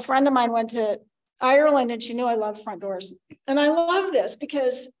 a friend of mine went to Ireland and she knew I love front doors. And I love this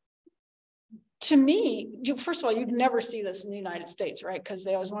because, to me, first of all, you'd never see this in the United States, right? Because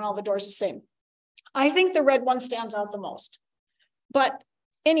they always want all the doors the same. I think the red one stands out the most. But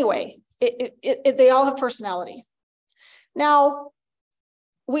anyway, they all have personality. Now,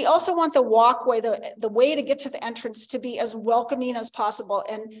 we also want the walkway, the way to get to the entrance, to be as welcoming as possible.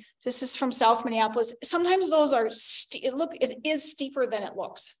 And this is from South Minneapolis. Sometimes those are, it is steeper than it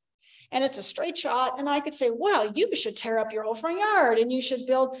looks. And it's a straight shot. And I could say, well, you should tear up your whole front yard and you should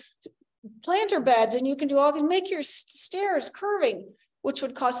build planter beds and you can do all, and make your stairs curving, which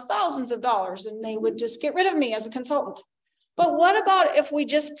would cost thousands of dollars, and they would just get rid of me as a consultant. But what about if we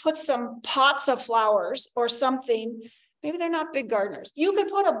just put some pots of flowers or something? Maybe they're not big gardeners. You could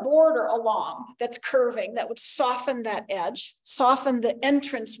put a border along that's curving that would soften that edge, soften the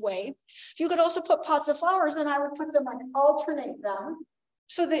entrance way. You could also put pots of flowers, and I would put them, like, alternate them,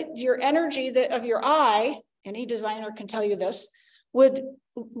 so that your energy of your eye, any designer can tell you this, would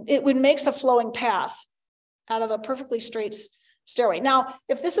make a flowing path out of a perfectly straight stairway. Now,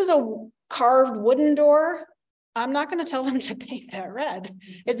 if this is a carved wooden door, I'm not going to tell them to paint that red.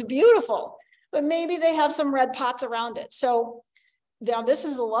 It's beautiful, but maybe they have some red pots around it. So now this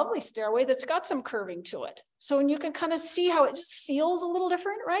is a lovely stairway that's got some curving to it. So, and you can kind of see how it just feels a little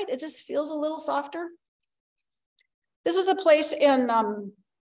different, right? It just feels a little softer. This is a place in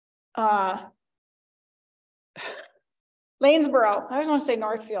Lanesboro. I always want to say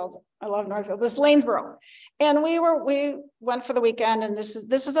Northfield. I love Northfield, it was Lanesboro. And we went for the weekend, and this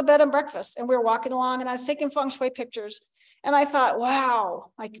is a bed and breakfast. And we were walking along, and I was taking Feng Shui pictures. And I thought,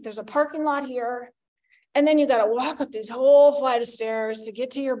 wow, like there's a parking lot here. And then you got to walk up this whole flight of stairs to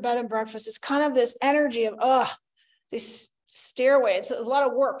get to your bed and breakfast. It's kind of this energy of, this stairway. It's a lot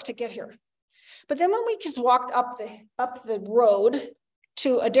of work to get here. But then when we just walked up the road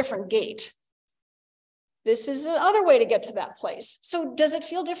to a different gate, this is another way to get to that place. So does it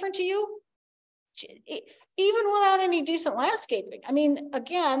feel different to you? Even without any decent landscaping. I mean,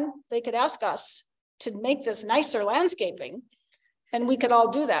 again, they could ask us to make this nicer landscaping, and we could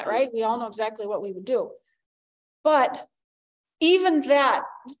all do that, right? We all know exactly what we would do. But even that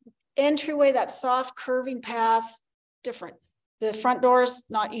entryway, that soft curving path, different. The front door is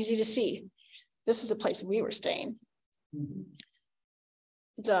not easy to see. This is a place we were staying. I'm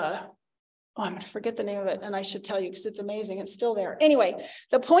going to forget the name of it, and I should tell you because it's amazing. It's still there. Anyway,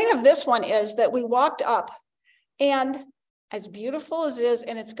 the point of this one is that we walked up, and as beautiful as it is,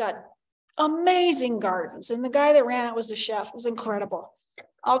 and it's got amazing gardens. And the guy that ran it was the chef. It was incredible.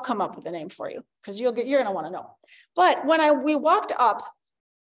 I'll come up with the name for you because you're going to want to know. But when we walked up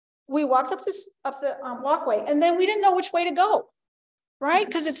the walkway, and then we didn't know which way to go, right?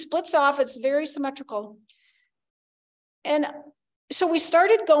 Because it splits off. It's very symmetrical. And so we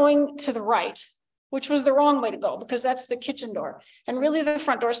started going to the right, which was the wrong way to go because that's the kitchen door. And really the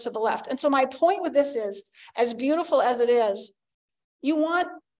front door is to the left. And so my point with this is, as beautiful as it is, you want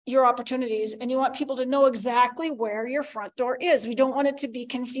your opportunities and you want people to know exactly where your front door is. We don't want it to be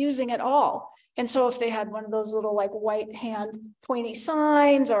confusing at all. And so if they had one of those little like white hand pointy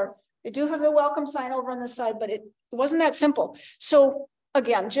signs, or they do have the welcome sign over on the side, but it wasn't that simple. So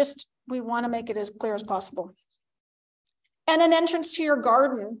again, we want to make it as clear as possible. And an entrance to your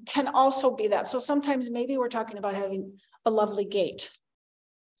garden can also be that. So sometimes maybe we're talking about having a lovely gate.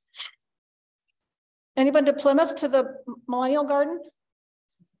 Anybody to Plymouth to the Millennial Garden?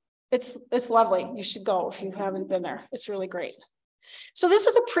 It's lovely. You should go if you haven't been there. It's really great. So this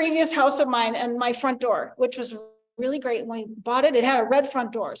is a previous house of mine and my front door, which was really great. When we bought it, it had a red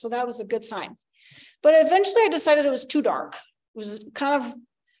front door. So that was a good sign. But eventually I decided it was too dark. It was kind of,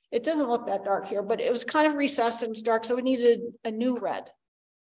 it doesn't look that dark here, but it was kind of recessed and it was dark. So we needed a new red.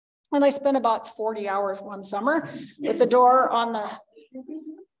 And I spent about 40 hours one summer with the door on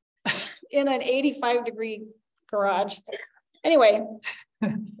in an 85-degree garage. Anyway,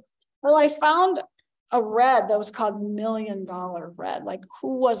 well, I found a red that was called $1 Million Red. Like,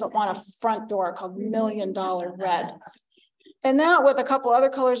 who doesn't want a front door called $1 Million Red? And that with a couple other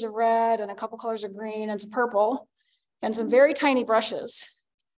colors of red and a couple colors of green and some purple and some very tiny brushes.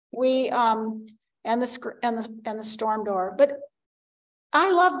 And the storm door. But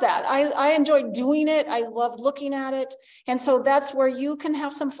I love that. I enjoyed doing it. I loved looking at it. And so that's where you can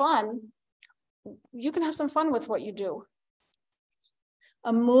have some fun. You can have some fun with what you do.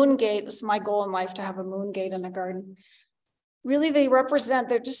 A moon gate is my goal in life, to have a moon gate in a garden. Really,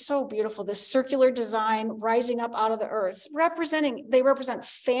 they're just so beautiful. This circular design rising up out of the earth, they represent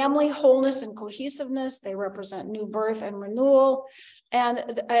family wholeness and cohesiveness. They represent new birth and renewal,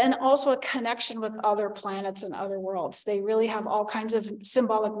 and also a connection with other planets and other worlds. They really have all kinds of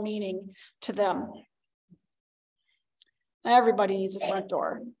symbolic meaning to them. Everybody needs a front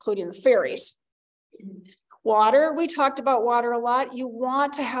door, including the fairies. Water, we talked about water a lot. You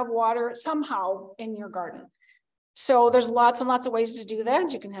want to have water somehow in your garden. So there's lots and lots of ways to do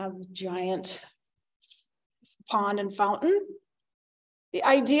that. You can have a giant pond and fountain. The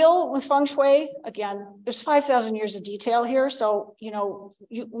ideal with Feng Shui, again, there's 5,000 years of detail here. So,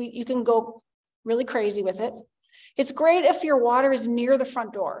 you can go really crazy with it. It's great if your water is near the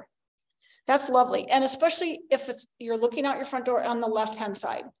front door. That's lovely. And especially if you're looking out your front door on the left-hand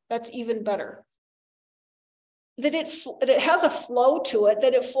side, that's even better. That it has a flow to it,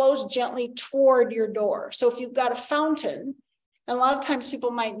 that it flows gently toward your door. So if you've got a fountain, and a lot of times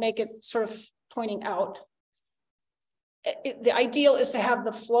people might make it sort of pointing out, the ideal is to have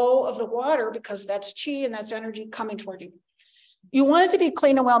the flow of the water, because that's chi and that's energy coming toward you. You want it to be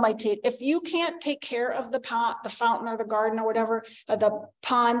clean and well maintained. If you can't take care of the fountain or the garden or whatever, the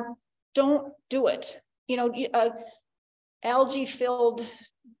pond, don't do it. Algae-filled,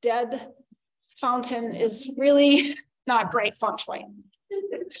 dead fountain is really not great Feng Shui.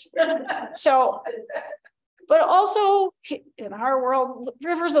 So, but also in our world,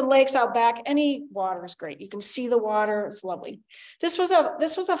 rivers and lakes out back, any water is great. You can see the water; it's lovely. This was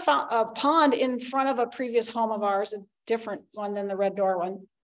a pond in front of a previous home of ours, a different one than the red door one,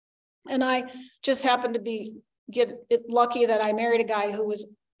 and I just happened to get lucky that I married a guy who was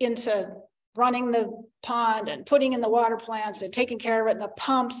into running the pond and putting in the water plants and taking care of it and the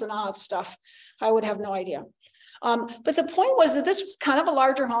pumps and all that stuff. I would have no idea. But the point was that this was kind of a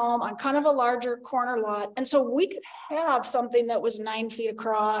larger home on kind of a larger corner lot. And so we could have something that was 9 feet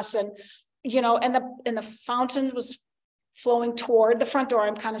across and, you know, and the fountain was flowing toward the front door.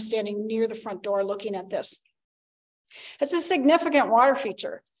 I'm kind of standing near the front door looking at this. It's a significant water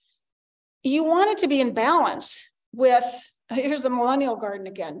feature. You want it to be in balance with, here's the millennial garden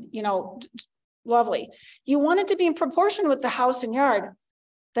again, you know, lovely. You want it to be in proportion with the house and yard.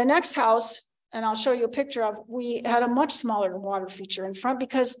 The next house, and I'll show you a picture of, we had a much smaller water feature in front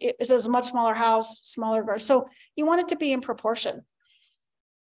because it was a much smaller house, smaller garden. So you want it to be in proportion.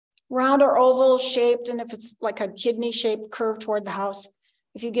 Round or oval shaped, and if it's like a kidney shaped curve toward the house.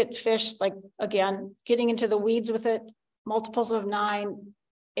 If you get fish, like again, getting into the weeds with it, multiples of 9,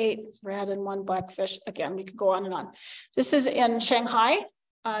 8 red and 1 black fish. Again, we could go on and on. This is in Shanghai,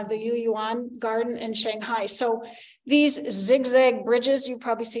 the Yuyuan garden in Shanghai. So these zigzag bridges, you've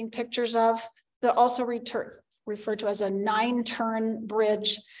probably seen pictures of, they're also referred to as a 9-turn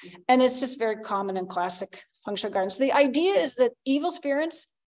bridge. And it's just very common in classic Feng Shui gardens. So the idea is that evil spirits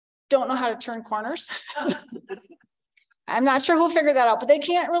don't know how to turn corners. I'm not sure who figured that out, but they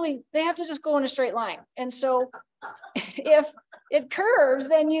can't really, they have to just go in a straight line. And so if it curves,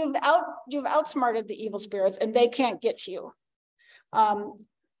 then you've outsmarted the evil spirits and they can't get to you.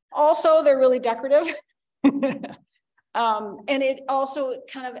 Also, they're really decorative. And it also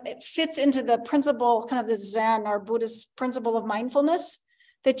it fits into the principle, kind of the Zen or Buddhist principle of mindfulness,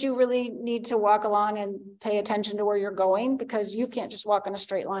 that you really need to walk along and pay attention to where you're going, because you can't just walk in a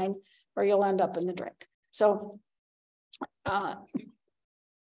straight line or you'll end up in the drink. So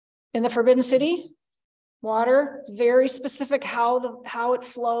in the Forbidden City, water, it's very specific how it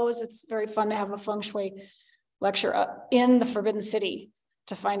flows. It's very fun to have a Feng Shui lecture in the Forbidden City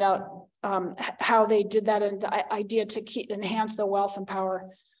to find out how they did that, and the idea to enhance the wealth and power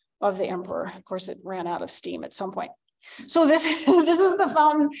of the emperor. Of course, it ran out of steam at some point. So this is the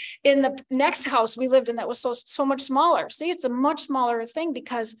fountain in the next house we lived in that was so much smaller. See, it's a much smaller thing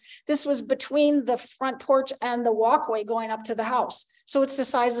because this was between the front porch and the walkway going up to the house. So it's the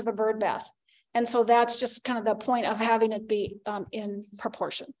size of a bird bath. And so that's just kind of the point of having it be in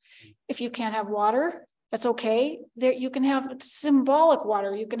proportion. If you can't have water, that's okay. There you can have symbolic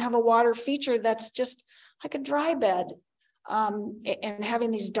water. You can have a water feature that's just like a dry bed. And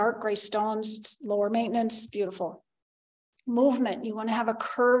having these dark gray stones, lower maintenance, beautiful. Movement, you want to have a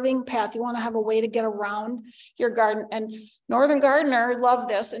curving path. You want to have a way to get around your garden. And Northern Gardener loved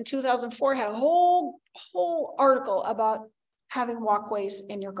this. In 2004, had a whole article about having walkways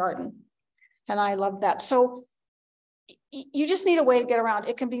in your garden. And I love that. So you just need a way to get around.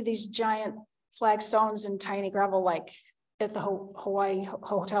 It can be these giant flagstones and tiny gravel, like at the Hawaii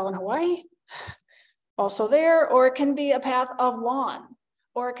Hotel in Hawaii, also there, or it can be a path of lawn,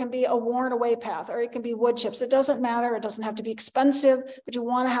 or it can be a worn away path, or it can be wood chips. It doesn't matter. It doesn't have to be expensive, but you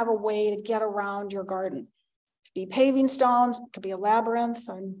want to have a way to get around your garden. It could be paving stones. It could be a labyrinth.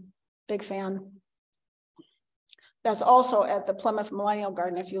 I'm a big fan. That's also at the Plymouth Millennial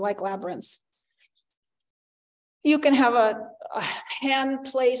Garden if you like labyrinths. You can have a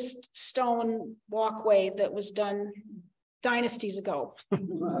hand-placed stone walkway that was done dynasties ago.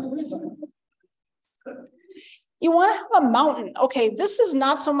 You want to have a mountain. Okay, this is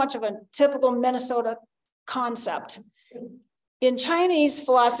not so much of a typical Minnesota concept. In Chinese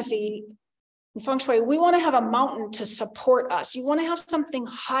philosophy, in Feng Shui, we want to have a mountain to support us. You want to have something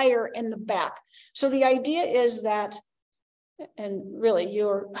higher in the back. So the idea is that, and really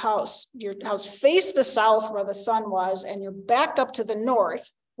your house faced the south where the sun was, and you're backed up to the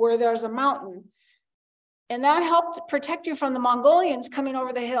north where there's a mountain. And that helped protect you from the Mongolians coming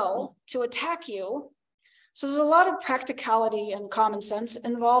over the hill to attack you. So there's a lot of practicality and common sense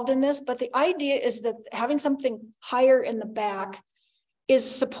involved in this, but the idea is that having something higher in the back is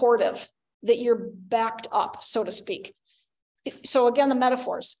supportive, that you're backed up, so to speak. So again, the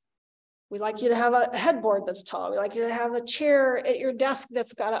metaphors. We like you to have a headboard that's tall. We like you to have a chair at your desk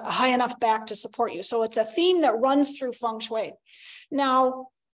that's got a high enough back to support you. So it's a theme that runs through Feng Shui. Now,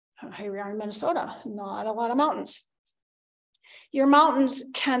 here we are in Minnesota, not a lot of mountains. Your mountains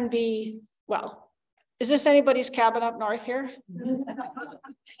can be, well, is this anybody's cabin up north here?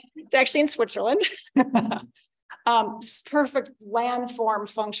 It's actually in Switzerland. Perfect landform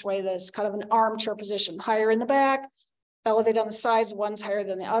Feng Shui that's kind of an armchair position, higher in the back, elevated on the sides, one's higher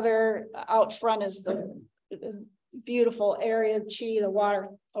than the other. Out front is the beautiful area, chi, the water.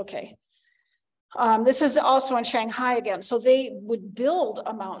 Okay. This is also in Shanghai again. So they would build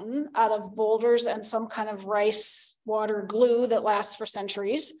a mountain out of boulders and some kind of rice water glue that lasts for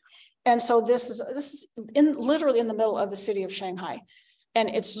centuries. And so this is literally in the middle of the city of Shanghai, and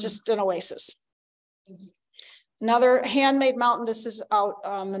it's just an oasis. Another handmade mountain. This is out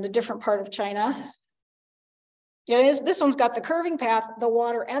in a different part of China. Yeah, this one's got the curving path, the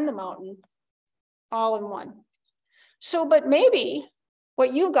water, and the mountain all in one. So, but maybe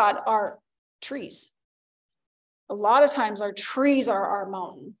what you got are trees. A lot of times our trees are our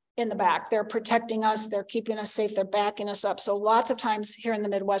mountain in the back. They're protecting us. They're keeping us safe. They're backing us up. So lots of times here in the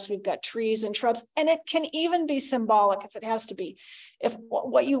Midwest, we've got trees and shrubs, and it can even be symbolic if it has to be. If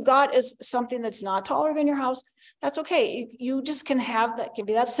what you got is something that's not taller than your house, that's okay. You just can have that, can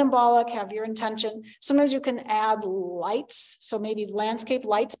be that symbolic, have your intention. Sometimes you can add lights. So maybe landscape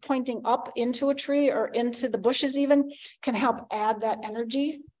lights pointing up into a tree or into the bushes even can help add that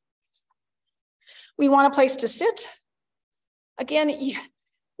energy. We want a place to sit. Again,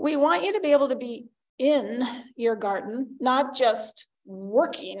 we want you to be able to be in your garden, not just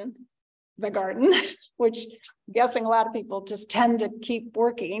working the garden, which I'm guessing a lot of people just tend to keep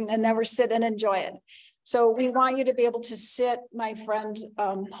working and never sit and enjoy it. So we want you to be able to sit. My friend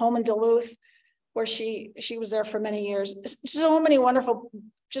home in Duluth, where she was there for many years. So many wonderful,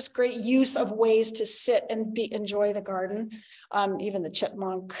 just great use of ways to sit and enjoy the garden. Even the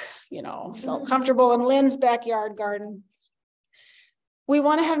chipmunk, felt comfortable in Lynn's backyard garden. We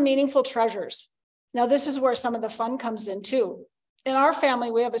want to have meaningful treasures. Now, this is where some of the fun comes in too. In our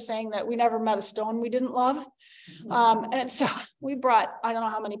family, we have a saying that we never met a stone we didn't love. And so we brought, I don't know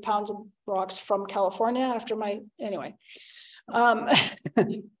how many pounds of rocks from California anyway. But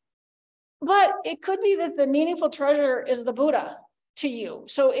it could be that the meaningful treasure is the Buddha to you.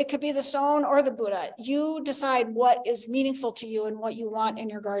 So it could be the stone or the Buddha. You decide what is meaningful to you and what you want in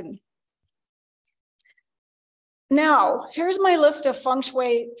your garden. Now, here's my list of Feng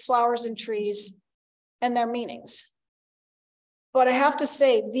Shui flowers and trees and their meanings. But I have to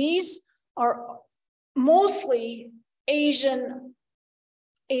say, these are mostly Asian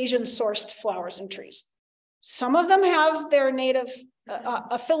sourced flowers and trees. Some of them have their native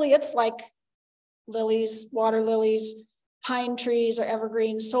affiliates like lilies, water lilies, pine trees or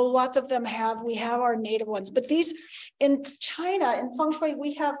evergreens. So lots of them we have our native ones. But these in China, in Feng Shui,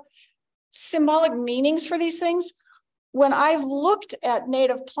 we have symbolic meanings for these things. When I've looked at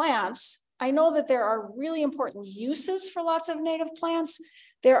native plants, I know that there are really important uses for lots of native plants.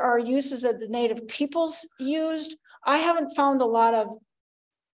 There are uses that the native peoples used. I haven't found a lot of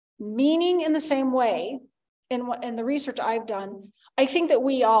meaning in the same way in the research I've done. I think that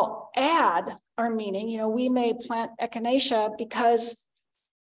we all add our meaning. We may plant echinacea because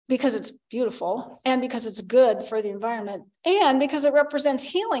it's beautiful and because it's good for the environment and because it represents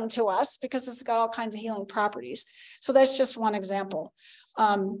healing to us because it's got all kinds of healing properties. So that's just one example.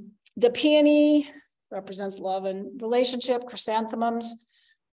 The peony represents love and relationship. Chrysanthemums,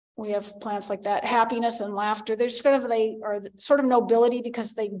 we have plants like that. Happiness and laughter. They are sort of nobility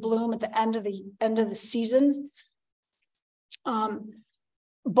because they bloom at the end of the season.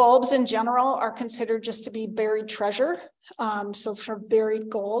 Bulbs in general are considered just to be buried treasure. So for buried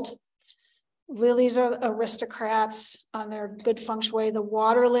gold. Lilies are aristocrats. They're good Feng Shui. The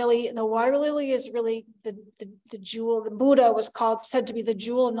water lily is really the jewel. The Buddha was said to be the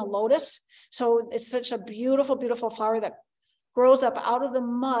jewel in the lotus. So it's such a beautiful, beautiful flower that grows up out of the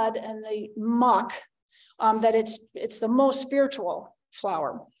mud and the muck, that it's the most spiritual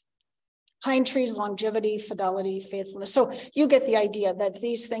flower. Pine trees, longevity, fidelity, faithfulness. So you get the idea that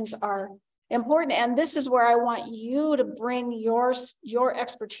these things are important. And this is where I want you to bring your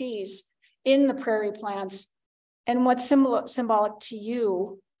expertise in the prairie plants and what's symbolic to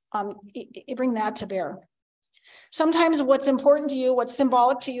you, you bring that to bear. Sometimes what's important to you, what's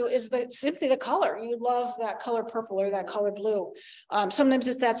symbolic to you is simply the color. You love that color purple or that color blue. Sometimes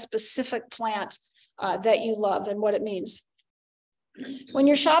it's that specific plant that you love and what it means. When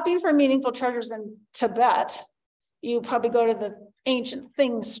you're shopping for meaningful treasures in Tibet, you probably go to the ancient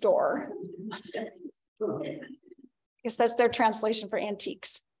things store. I guess that's their translation for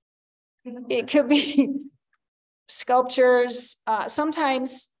antiques. It could be sculptures.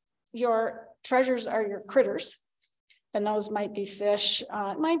 Sometimes your treasures are your critters, and those might be fish.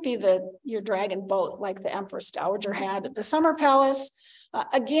 It might be your dragon boat, like the Empress Dowager had at the Summer Palace.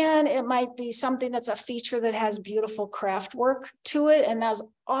 Again, it might be something that's a feature that has beautiful craft work to it, and that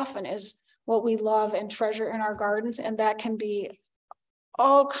often is what we love and treasure in our gardens, and that can be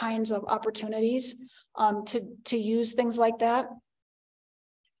all kinds of opportunities to use things like that.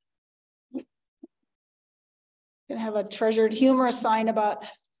 You can have a treasured humorous sign about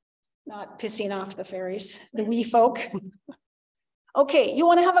not pissing off the fairies, the wee folk. Okay, you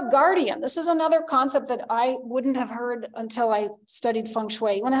want to have a guardian. This is another concept that I wouldn't have heard until I studied Feng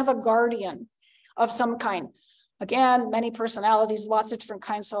Shui. You want to have a guardian of some kind. Again, many personalities, lots of different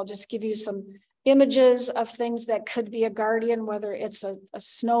kinds. So I'll just give you some images of things that could be a guardian, whether it's a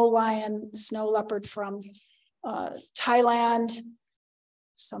snow lion, snow leopard from Thailand,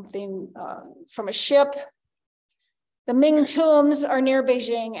 something from a ship. The Ming tombs are near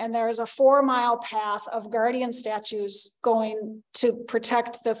Beijing, and there is a 4-mile path of guardian statues going to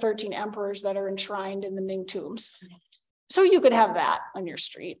protect the 13 emperors that are enshrined in the Ming tombs. So you could have that on your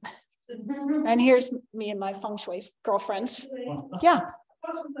street. And here's me and my Feng Shui girlfriends. Yeah.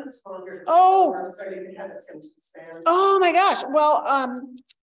 Oh. Oh my gosh. Well,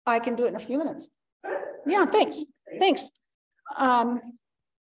 I can do it in a few minutes. Yeah, thanks. Thanks.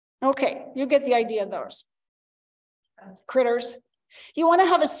 Okay, you get the idea of those. Critters. You want to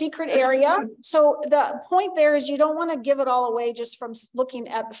have a secret area. So the point there is you don't want to give it all away just from looking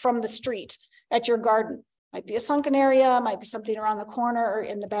at from the street at your garden. Might be a sunken area, might be something around the corner or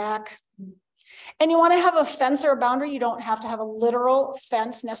in the back. And you want to have a fence or a boundary. You don't have to have a literal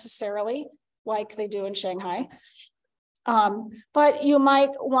fence necessarily, like they do in Shanghai. But you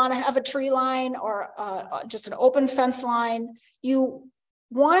might want to have a tree line or just an open fence line. You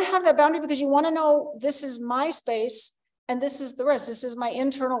want to have that boundary because you want to know this is my space and this is the rest. This is my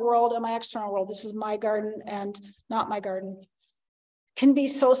internal world and my external world. This is my garden and not my garden. Can be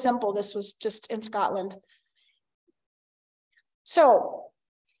so simple. This was just in Scotland. So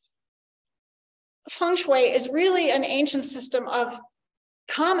Feng Shui is really an ancient system of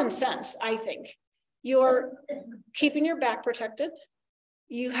common sense, I think. You're keeping your back protected.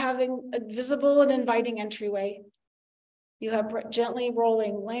 You having a visible and inviting entryway. You have gently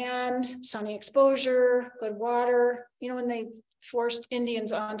rolling land, sunny exposure, good water. You know, when they forced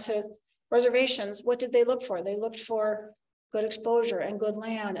Indians onto reservations, what did they look for? They looked for good exposure and good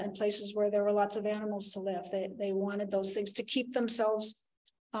land and places where there were lots of animals to live. They wanted those things to keep themselves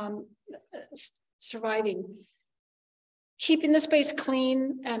surviving. Keeping the space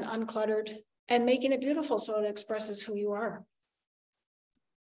clean and uncluttered and making it beautiful so it expresses who you are.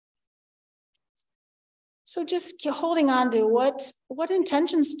 So just holding on to what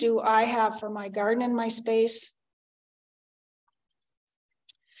intentions do I have for my garden and my space?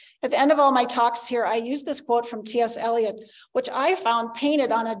 At the end of all my talks here, I use this quote from T.S. Eliot, which I found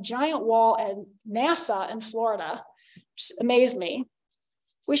painted on a giant wall at NASA in Florida, which amazed me.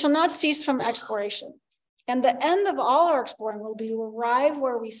 We shall not cease from exploration. And the end of all our exploring will be to arrive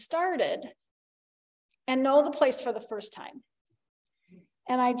where we started and know the place for the first time.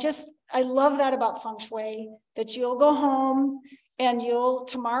 And I love that about Feng Shui, that you'll go home and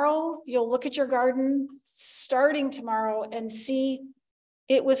tomorrow you'll look at your garden starting tomorrow and see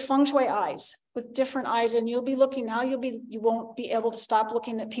it with Feng Shui eyes, with different eyes. And you'll be looking now, you won't be able to stop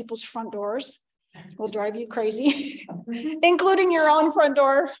looking at people's front doors. It will drive you crazy, including your own front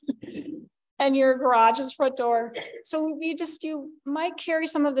door and your garage's front door. So you might carry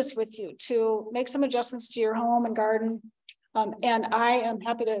some of this with you to make some adjustments to your home and garden. And I am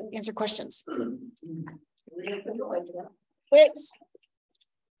happy to answer questions. Wait.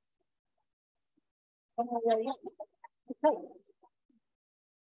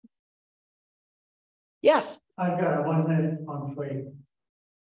 Yes. I've got a 1-minute Feng Shui.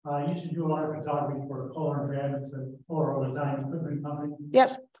 I used to do a lot of photography for Kohler and Grad. It's a Florida design equipment company.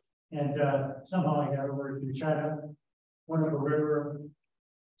 Yes. And somehow I got over to China, went up a river,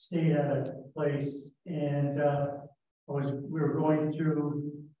 stayed at a place, and we were going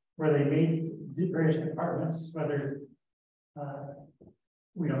through where they made various compartments, whether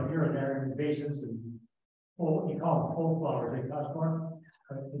here and there in vases and you call them full flowers, they cost more.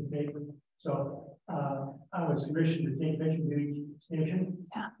 So I was commissioned to take pictures of each station.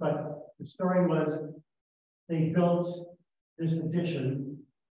 Yeah. But the story was they built this addition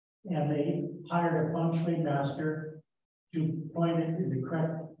and they hired a Feng Shui master to point it in the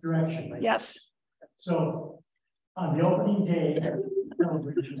correct direction. Yes. So on the opening day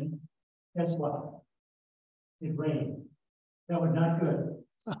celebration, guess what? It rained. That was not good.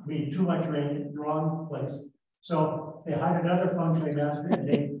 I mean, too much rain in the wrong place. So they hired another Feng Shui master and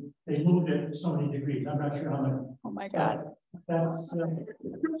they moved it so many degrees. I'm not sure how many. Oh my God. That's so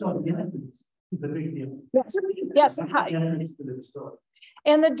the entrance is a big deal. Yes. Yes. The entrance to the store.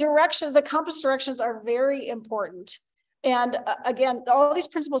 And the directions, the compass directions are very important. And again, all these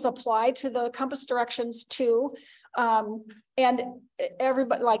principles apply to the compass directions too. And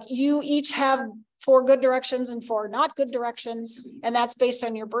everybody, like you each have 4 good directions and 4 not good directions. And that's based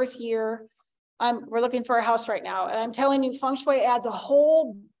on your birth year. We're looking for a house right now. And I'm telling you, Feng Shui adds a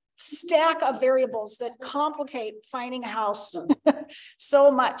whole stack of variables that complicate finding a house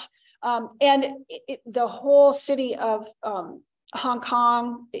so much. And the whole city of Hong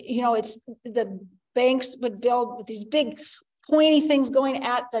Kong, you know, it's the banks would build with these big pointy things going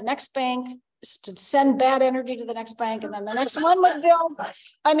at the next bank to send bad energy to the next bank, and then the next one would build.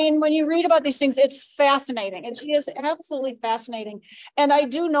 I mean, when you read about these things, it's fascinating. It is absolutely fascinating. And I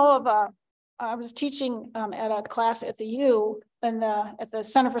do know of I was teaching at a class at the U and at the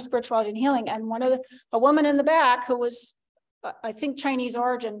Center for Spirituality and Healing, and a woman in the back who was, I think, Chinese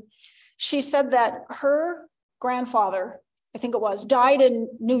origin, she said that her grandfather, I think it was, died in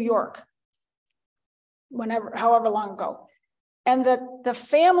New York, however long ago. And that the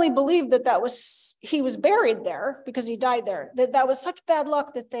family believed that he was buried there because he died there. That was such bad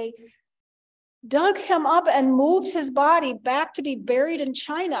luck that they dug him up and moved his body back to be buried in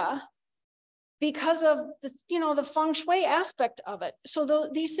China because of the Feng Shui aspect of it. So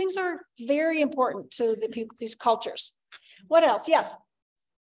these things are very important to the people, these cultures. What else? Yes.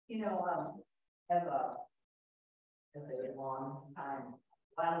 You know, as a long time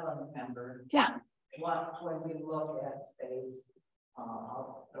Bagua member. Yeah. When we look at space,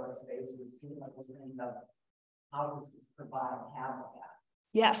 outdoor spaces, people think of how does this provide habitat?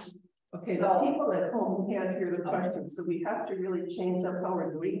 Yes. Okay, so people at home can't hear the question, so we have to really change up how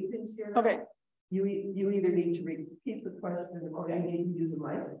we're doing things here. Okay. You either need to repeat the question or you need to use a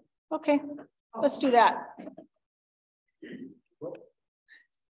mic. Okay, let's do that.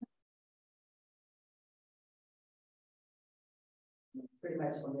 Pretty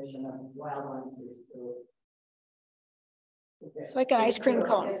much the mission of Wild Ones is to. It's like an ice cream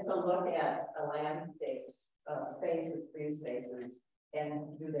cone. Is to look at the landscapes, spaces, green spaces,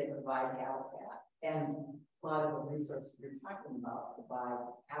 and do they provide habitat? And a lot of the resources you're talking about provide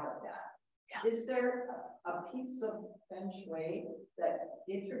habitat. Yeah. Is there a piece of Feng Shui that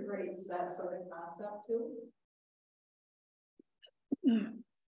integrates that sort of concept too?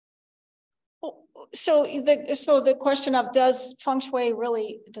 So the question of does Feng Shui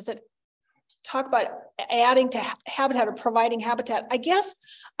really, does it talk about adding to habitat or providing habitat? I guess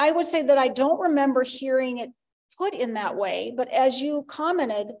I would say that I don't remember hearing it put in that way, but as you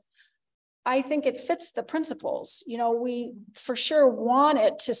commented, I think it fits the principles. You know, we for sure want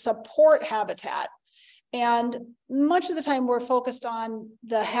it to support habitat. And much of the time we're focused on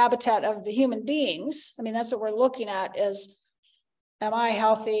the habitat of the human beings. I mean, that's what we're looking at is, am I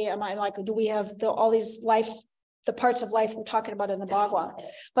healthy? Am I do we have all these the parts of life we're talking about in the Bagua?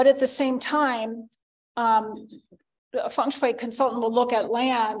 But at the same time, a Feng Shui consultant will look at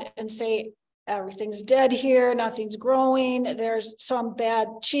land and say, everything's dead here, nothing's growing, there's some bad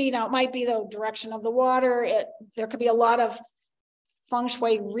chi. Now it might be the direction of the water. There could be a lot of Feng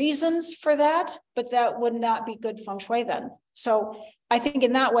Shui reasons for that, but that would not be good Feng Shui then. So I think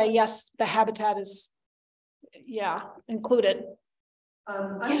in that way, yes, the habitat is, included.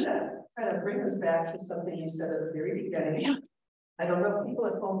 I'm gonna kind of bring us back to something you said at the very beginning. Yeah. I don't know if people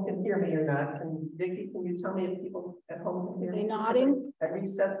at home can hear me or not. Vicki, can you tell me if people at home can hear me? Nodding. I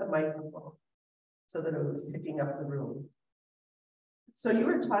reset the microphone so that it was picking up the room. So you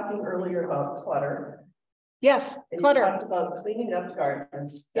were talking earlier about clutter. Yes, and clutter. You talked about cleaning up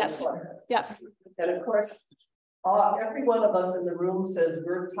gardens. Yes. Clutter. Yes. And of course, every one of us in the room says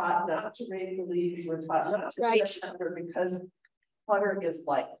we're taught not to rake the leaves. We're taught not to clutter because clutter is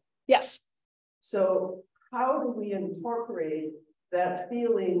life. Yes. So how do we incorporate that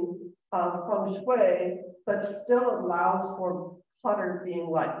feeling of Feng Shui, but still allow for clutter being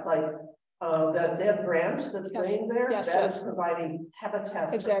like that dead branch that's laying there, that is providing habitat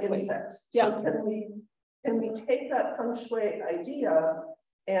for insects. Yeah. So can we take that Feng Shui idea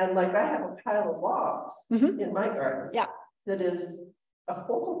and I have a pile of logs in my garden that is a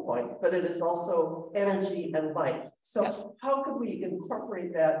focal point, but it is also energy and life. So how could we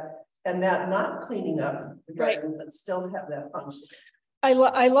incorporate that and that not cleaning up the garden, but still have that function? I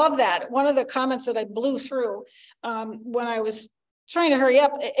love that. One of the comments that I blew through when I was trying to hurry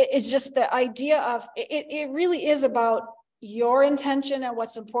up is just the idea of it really is about your intention and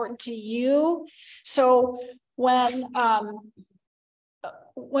what's important to you. So when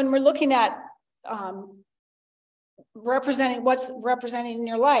we're looking at representing what's representing in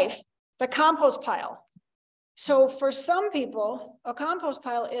your life, the compost pile. So for some people, a compost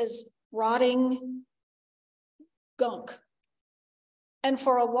pile is rotting gunk. And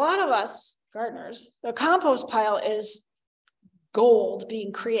for a lot of us gardeners, the compost pile is gold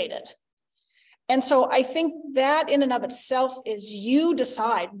being created. And so I think that in and of itself is you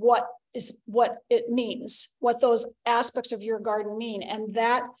decide what it means, what those aspects of your garden mean. And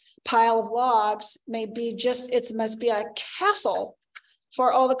that pile of logs may be it must be a castle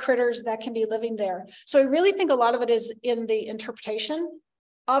for all the critters that can be living there. So I really think a lot of it is in the interpretation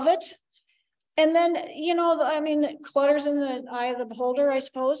of it. And then, you know, I mean, clutter's in the eye of the beholder, I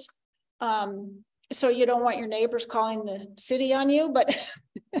suppose. So you don't want your neighbors calling the city on you, but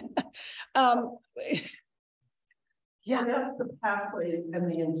yeah. And that's the pathways and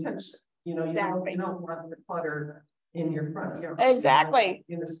the intention, you know, Exactly. you don't want the clutter in your front yard. Exactly.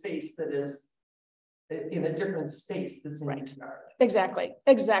 In a space that is, in a different space that's in your yard. Exactly.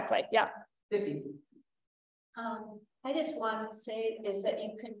 Exactly. Yeah. Vicky. I just want to say is that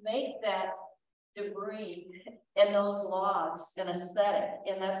you can make that debris and those logs an aesthetic,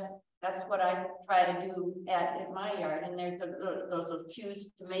 and that's what I try to do in my yard. And there's those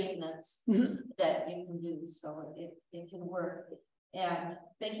cues to maintenance that you can do, so it can work. And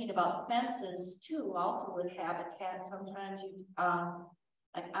thinking about fences too, also with habitat, sometimes you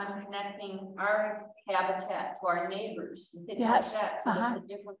like I'm connecting our habitat to our neighbors and things like that, so it's a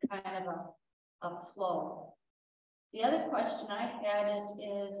different kind of a flow. The other question I had is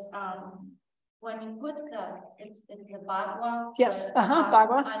when you put it's the Bagua. Yes,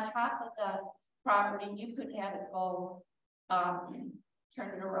 Bagua. On top of the property, you could have it go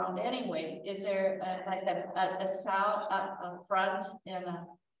turn it around anyway. Is there like a south, a front and a...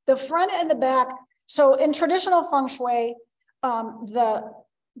 The front and the back. So in traditional Feng Shui,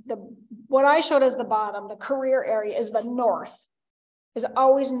 what I showed as the bottom, the career area is the north, is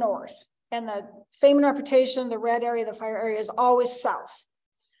always north. And the fame and reputation, the red area, the fire area is always south.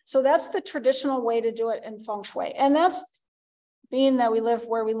 So that's the traditional way to do it in Feng Shui. And that's being that we live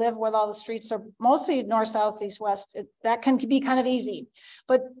where we live, with all the streets are mostly north, south, east, west. That can be kind of easy,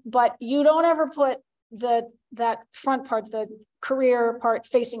 but you don't ever put that front part, the career part,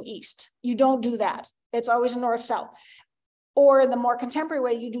 facing east. You don't do that. It's always north, south. Or in the more contemporary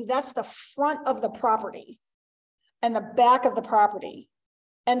way, you do that's the front of the property and the back of the property.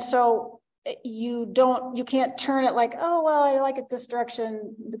 And so you can't turn it like, oh, well, I like it this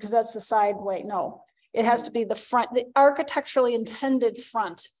direction because that's the side way. No, it has to be the front, the architecturally intended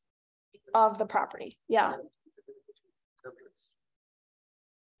front of the property. Yeah.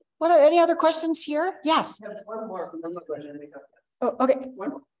 What are any other questions here? Yes. I have one more question. Oh, okay. One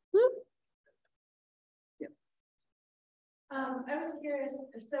more. I was curious,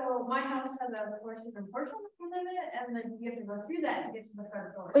 so my house has a 4-season porch on the front of it, and then you have to go through that to get to the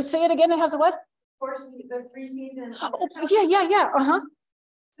front door. Wait, say it again. It has a what? The 3-season. Oh, yeah.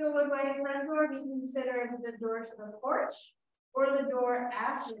 So would my front door be considered the door to the porch or the door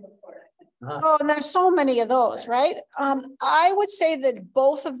after the porch? Oh, and there's so many of those, right? I would say that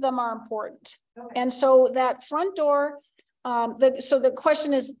both of them are important. Okay. And so that front door, so the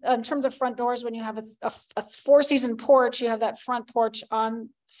question is, in terms of front doors, when you have a 4-season porch, you have that front porch on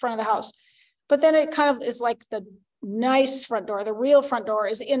front of the house. But then it kind of is like the nice front door, the real front door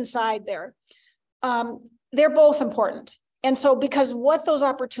is inside there. They're both important. And so because what those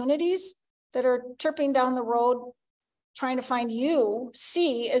opportunities that are tripping down the road, trying to find you,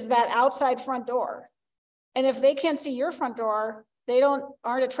 see is that outside front door. And if they can't see your front door, they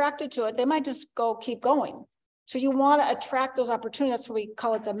aren't attracted to it. They might just keep going. So you want to attract those opportunities. That's what we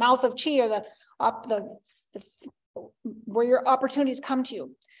call it, the mouth of chi, or where your opportunities come to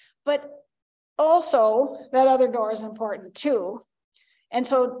you. But also that other door is important too. And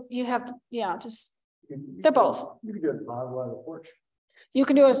so you have to, they're both. You can do a Bagua on the porch. You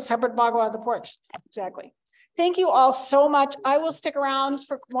can do a separate Bagua on the porch. Exactly. Thank you all so much. I will stick around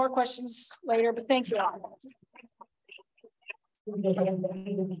for more questions later, but thank you all.